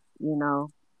school that's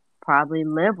probably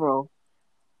liberal,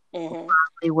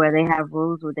 probably where they have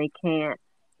rules where they can't,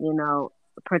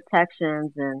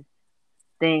 protections and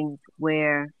things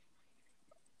where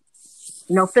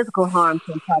physical harm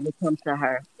can probably come to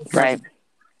her. Right.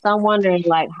 So I'm wondering,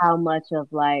 how much of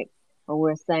what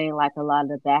we're saying, a lot of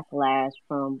the backlash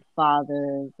from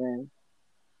fathers and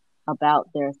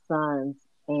about their sons,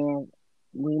 and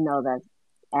we know that's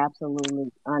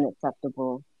absolutely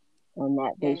unacceptable, and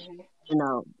that they should,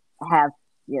 have,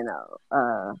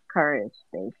 courage,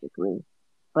 basically.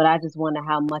 But I just wonder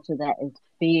how much of that is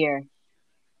fear,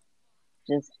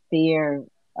 just fear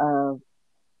of,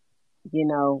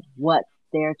 what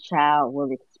their child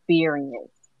will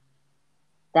experience.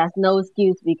 That's no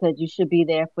excuse, because you should be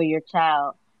there for your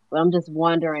child. But I'm just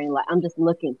wondering, I'm just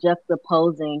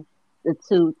juxtaposing the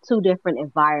two different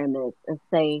environments, and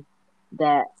say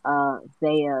that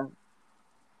Zaya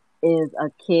is a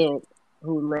kid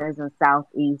who lives in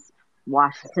Southeast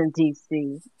Washington,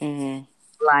 D.C.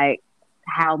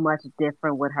 How much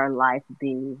different would her life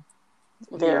be?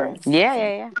 Very.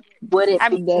 Yeah. Would it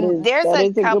be? There's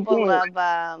a couple of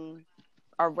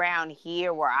around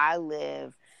here where I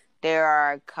live. There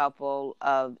are a couple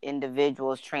of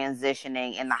individuals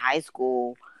transitioning in the high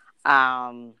school,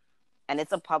 and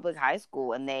it's a public high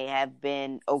school, and they have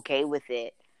been okay with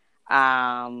it.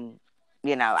 I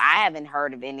haven't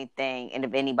heard of anything and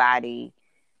of anybody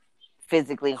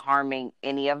physically harming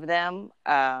any of them.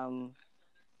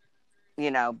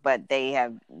 But they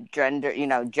have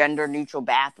gender neutral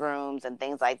bathrooms and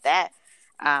things like that.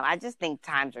 I just think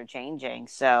times are changing.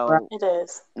 So it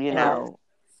is.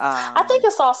 I think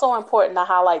it's also important to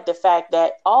highlight the fact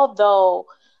that although,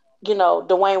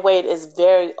 Dwayne Wade is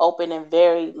very open and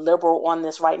very liberal on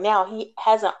this right now, he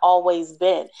hasn't always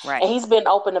been. Right. And he's been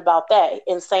open about that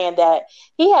in saying that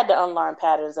he had to unlearn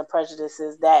patterns and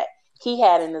prejudices that he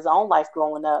had in his own life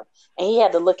growing up. And he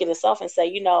had to look at himself and say,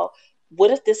 what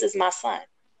if this is my son?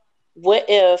 What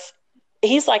if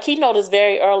he noticed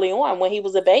very early on when he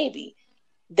was a baby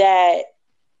that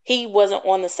he wasn't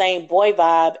on the same boy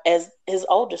vibe as his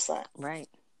older son. Right.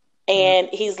 And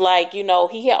he's like,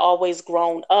 he had always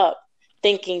grown up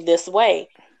thinking this way.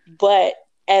 But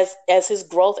as his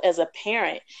growth as a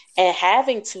parent and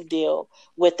having to deal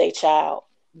with a child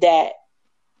that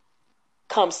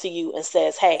comes to you and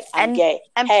says, hey, I'm gay.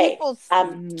 And hey, people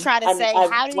try to say,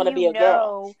 how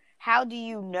do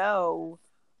you know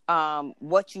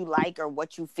what you like or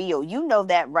what you feel. You know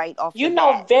that right off You the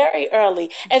know bat. very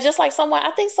early. And just like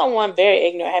I think someone very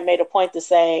ignorant had made a point to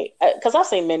say, because I've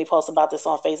seen many posts about this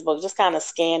on Facebook, just kind of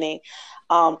scanning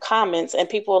comments, and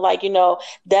people are like,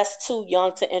 that's too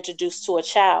young to introduce to a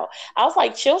child. I was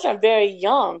like, children very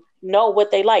young know what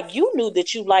they like. You knew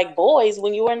that you like boys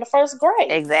when you were in the first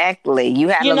grade. Exactly. You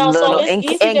had a So little it's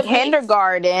easy in to be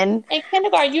kindergarten. in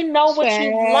kindergarten. You know what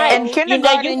you Child. like. In You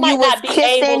kindergarten, you might was not be able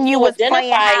kissing, you to was playing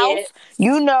identify house. it,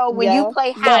 When you Yep.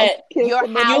 play house, but your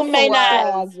Kissing in house you may the not.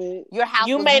 was closet. your house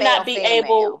You was may male, not be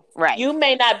female. Right. You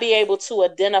may not be able to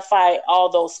identify all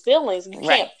those feelings.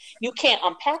 Right. You can't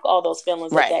unpack all those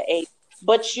feelings at Right. that age,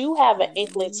 but you have an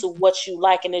inkling to what you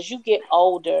like. And as you get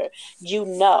older,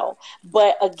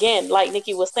 but again, like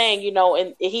Nikki was saying,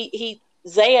 and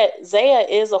Zaya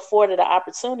is afforded an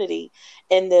opportunity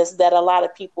in this that a lot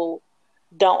of people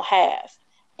don't have,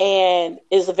 and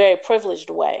is a very privileged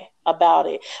way about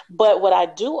it. But what I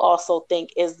do also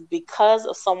think is because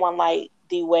of someone like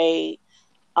D Wade,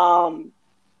 and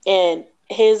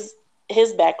his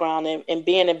background and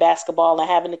being in basketball and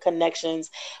having the connections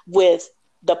with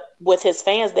his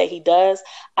fans that he does,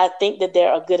 I think that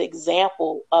they're a good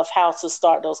example of how to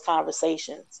start those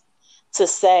conversations. To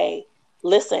say,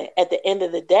 listen, at the end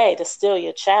of the day, to steal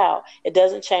your child, it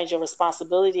doesn't change your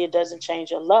responsibility. It doesn't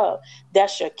change your love.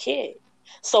 That's your kid.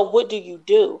 So what do you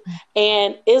do?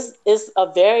 And it's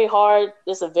a very hard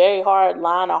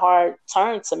line, a hard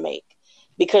turn to make,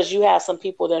 because you have some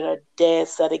people that are dead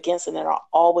set against it and are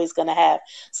always going to have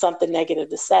something negative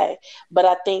to say. But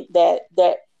I think that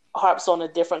harps on a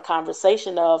different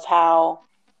conversation of how,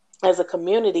 as a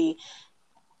community,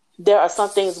 there are some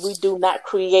things we do not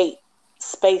create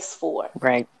space for.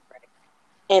 Right.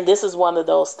 And this is one of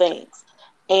those things.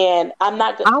 And I'm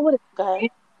not going to... Go ahead.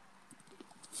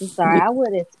 I'm sorry, I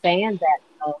would expand that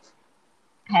though,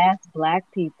 past Black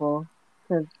people,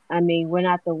 because we're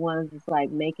not the ones that's like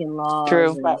making laws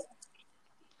True. and Right.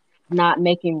 not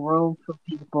making room for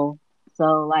people.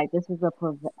 So like this is a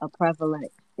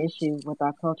prevalent issue with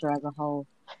our culture as a whole.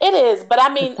 It is, but I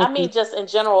mean, just in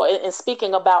general, and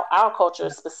speaking about our culture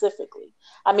specifically.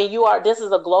 This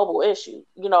is a global issue,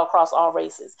 across all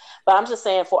races. But I'm just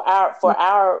saying, for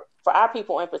our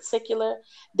people in particular,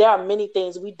 there are many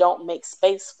things we don't make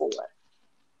space for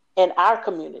in our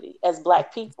community as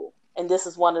Black people. And this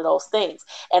is one of those things.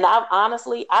 And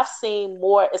I've seen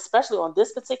more, especially on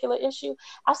this particular issue,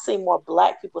 I've seen more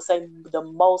Black people say the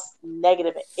most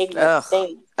negative and ignorant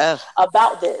things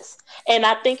about this. And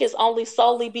I think it's only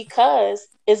solely because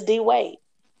it's D Wade.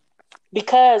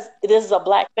 Because this is a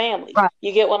Black family. Right.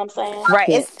 You get what I'm saying? Right.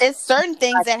 It's certain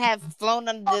things that have flown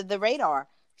under the radar.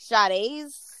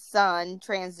 Sade's son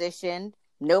transitioned.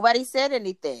 Nobody said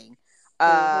anything.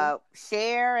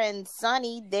 Cher and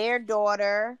Sonny, their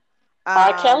daughter,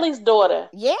 R. Kelly's daughter.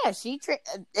 Yeah,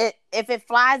 if it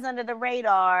flies under the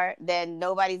radar, then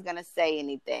nobody's gonna say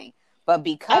anything. But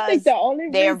because I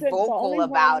think they're vocal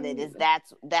about it, is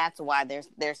that's why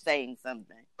they're saying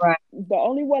something. Right. The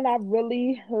only one I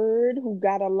really heard who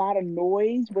got a lot of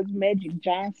noise was Magic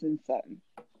Johnson's son.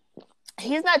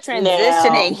 He's not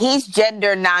transitioning. He's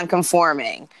gender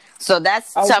non-conforming. So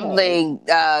that's something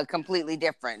completely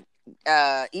different.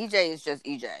 EJ is just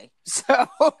EJ. So and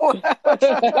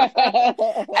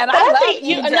I think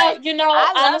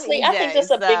honestly, I think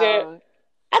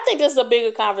this is a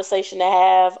bigger conversation to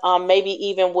have. Maybe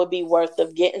even would be worth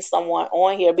of getting someone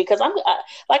on here, because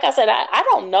like I said, I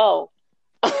don't know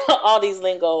all these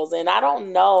lingos, and I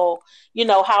don't know,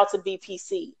 how to be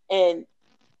PC in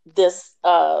this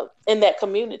in that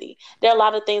community. There are a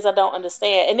lot of things I don't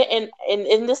understand,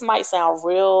 and this might sound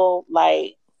real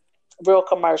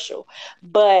commercial,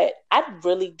 but I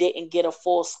really didn't get a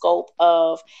full scope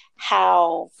of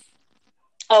how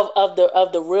of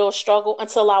the real struggle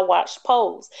until I watched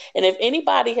Pose. And if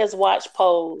anybody has watched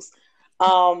Pose,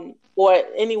 or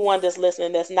anyone that's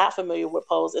listening that's not familiar with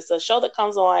Pose, it's a show that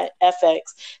comes on FX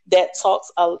that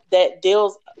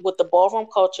deals with the ballroom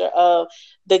culture of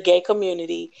the gay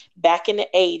community back in the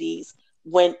 80s,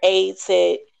 when AIDS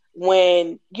hit,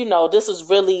 when this was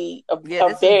really a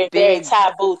very very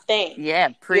taboo thing. Yeah,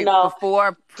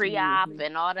 before pre-op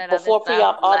and all that. Before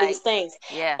pre-op, all these things.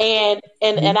 Yeah. And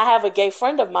I have a gay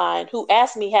friend of mine who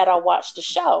asked me had I watched the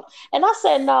show, and I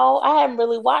said no, I haven't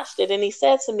really watched it. And he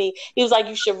said to me, he was like,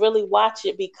 you should really watch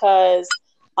it, because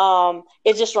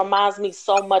it just reminds me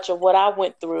so much of what I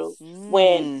went through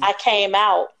when I came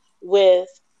out with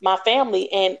my family,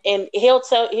 and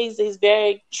he's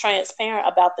very transparent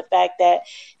about the fact that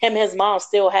him and his mom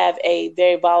still have a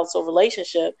very volatile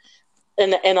relationship,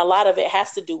 and a lot of it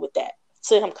has to do with that,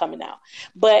 to him coming out.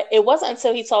 But it wasn't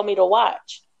until he told me to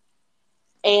watch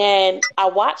And I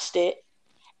watched it,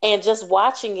 and just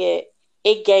watching it,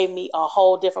 it gave me a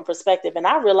whole different perspective. And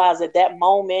I realized at that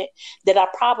moment that I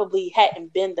probably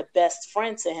hadn't been the best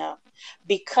friend to him,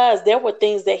 because there were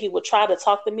things that he would try to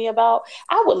talk to me about.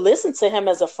 I would listen to him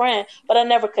as a friend, but I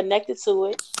never connected to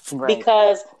it,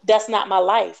 because that's not my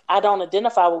life. I don't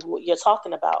identify with what you're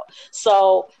talking about.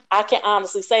 So I can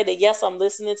honestly say that, yes, I'm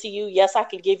listening to you. Yes, I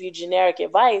can give you generic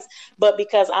advice, but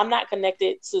because I'm not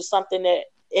connected to something that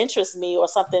interests me or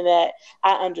something that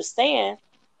I understand,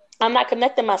 I'm not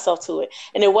connecting myself to it.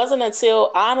 And it wasn't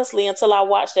until I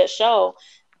watched that show,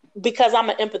 because I'm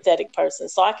an empathetic person.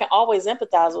 So I can always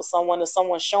empathize with someone if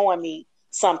someone's showing me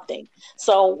something.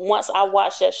 So once I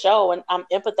watched that show and I'm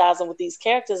empathizing with these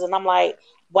characters, and I'm like,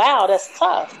 wow, that's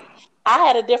tough, I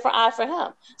had a different eye for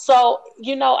him. So,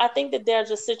 I think that there are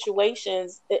just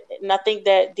situations, and I think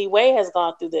that D-Wade has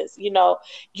gone through this.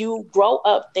 You grow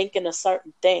up thinking a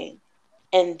certain thing,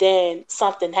 and then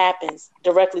something happens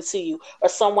directly to you, or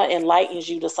someone enlightens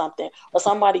you to something, or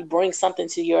somebody brings something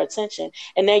to your attention,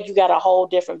 and then you got a whole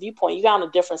different viewpoint. You got on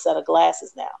a different set of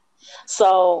glasses now.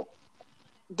 So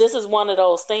this is one of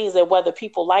those things that, whether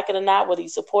people like it or not, whether you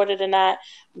support it or not,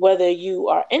 whether you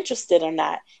are interested or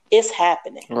not, it's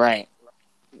happening. Right.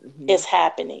 It's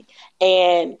happening.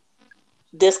 And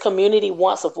this community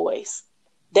wants a voice.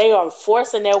 They are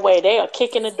forcing their way. They are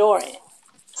kicking the door in.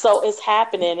 So it's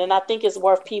happening, and I think it's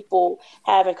worth people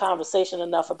having conversation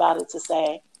enough about it to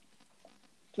say,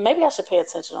 maybe I should pay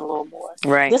attention a little more.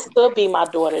 Right. This could be my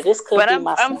daughter. This could be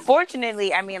my son.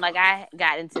 Unfortunately, I mean, like, I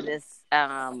got into this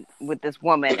with this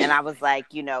woman, and I was like,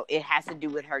 it has to do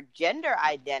with her gender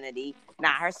identity,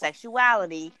 not her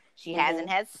sexuality. She hasn't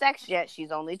had sex yet.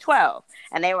 She's only 12.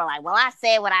 And they were like, well, I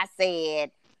said what I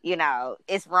said.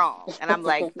 It's wrong. And I'm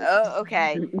like, oh,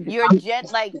 okay. You're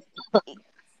like...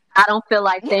 I don't feel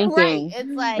like thinking. Right. It's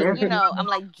like, I'm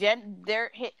like,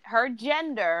 her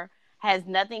gender has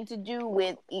nothing to do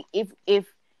with if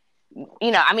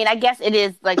I mean, I guess it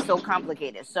is like so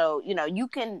complicated. So, you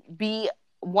can be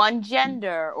one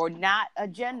gender or not a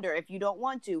gender if you don't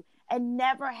want to, and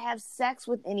never have sex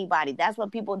with anybody. That's what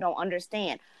people don't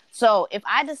understand. So if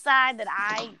I decide that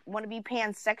I want to be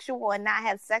pansexual and not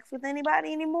have sex with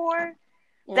anybody anymore,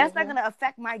 that's not going to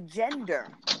affect my gender.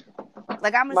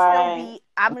 Like, I'm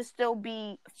gonna still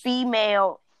be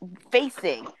female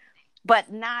facing,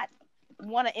 but not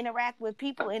want to interact with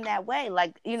people in that way.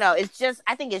 Like,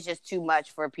 I think it's just too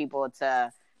much for people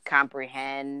to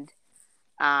comprehend.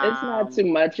 It's not too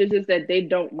much. It's just that they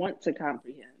don't want to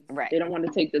comprehend. Right. They don't want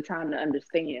to take the time to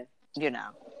understand.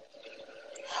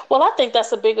 Well, I think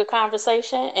that's a bigger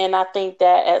conversation, and I think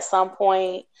that at some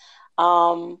point,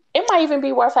 it might even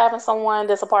be worth having someone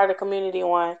that's a part of the community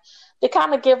on to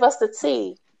kind of give us the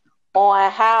tea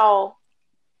on how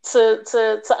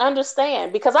to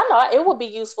understand, because I know it would be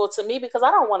useful to me, because I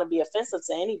don't want to be offensive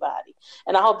to anybody,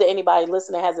 and I hope that anybody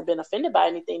listening hasn't been offended by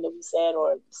anything that we said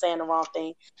or saying the wrong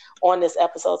thing on this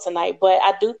episode tonight. But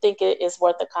I do think it is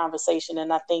worth a conversation,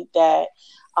 and I think that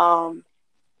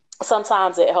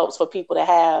sometimes it helps for people to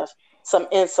have some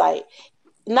insight.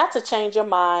 Not to change your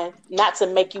mind, not to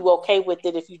make you okay with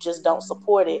it if you just don't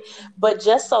support it, but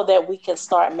just so that we can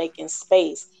start making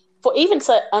space for even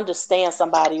to understand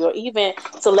somebody, or even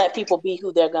to let people be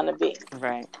who they're going to be.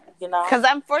 Right. Because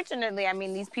unfortunately, I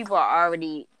mean, these people are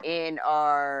already in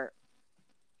our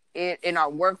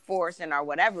workforce and our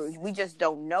whatever. We just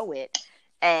don't know it.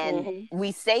 And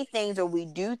we say things or we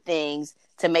do things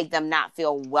to make them not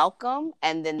feel welcome,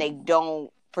 and then they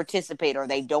don't participate or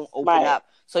they don't open up.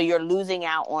 So you're losing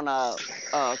out on a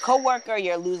coworker,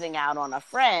 you're losing out on a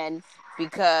friend,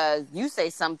 because you say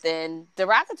something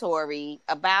derogatory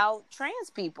about trans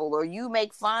people, or you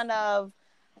make fun of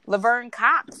Laverne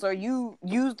Cox, or you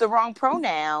use the wrong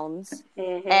pronouns,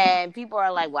 and people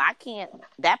are like, well, I can't,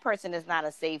 that person is not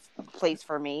a safe place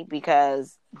for me,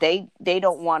 because they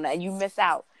don't want to, and you miss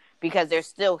out because they're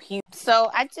still human. So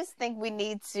I just think we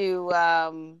need to,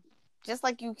 just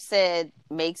like you said,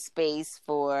 make space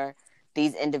for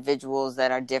these individuals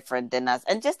that are different than us,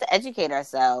 and just to educate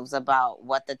ourselves about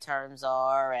what the terms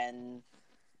are, and,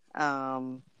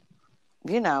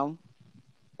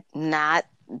 not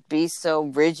be so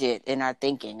rigid in our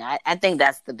thinking. I think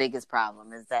that's the biggest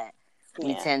problem, is that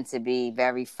we tend to be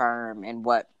very firm in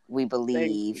what we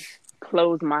believe.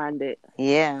 Closed-minded.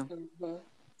 Yeah.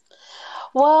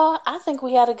 Well, I think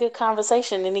we had a good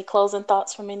conversation. Any closing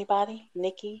thoughts from anybody?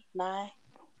 Nikki, Nye?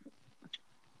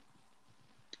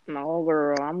 No,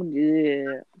 girl, I'm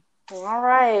good. All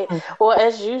right. Well,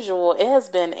 as usual, it has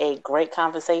been a great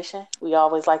conversation. We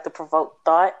always like to provoke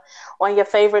thought on your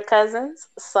favorite cousins.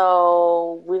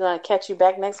 So we're going to catch you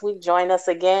back next week. Join us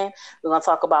again. We're going to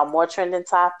talk about more trending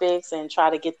topics and try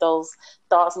to get those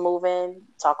thoughts moving.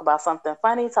 Talk about something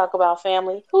funny. Talk about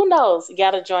family. Who knows? You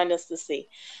got to join us to see.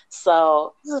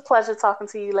 So this is a pleasure talking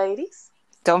to you, ladies.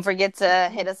 Don't forget to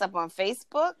hit us up on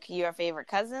Facebook, your favorite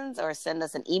cousins, or send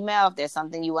us an email if there's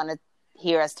something you want to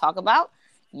hear us talk about.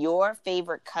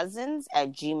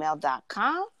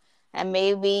 yourfavoritecousins@gmail.com, and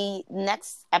maybe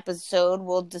next episode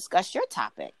we'll discuss your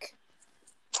topic.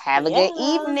 Have a good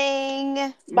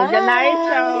evening. Bye. Good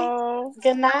night, y'all.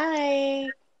 Good night.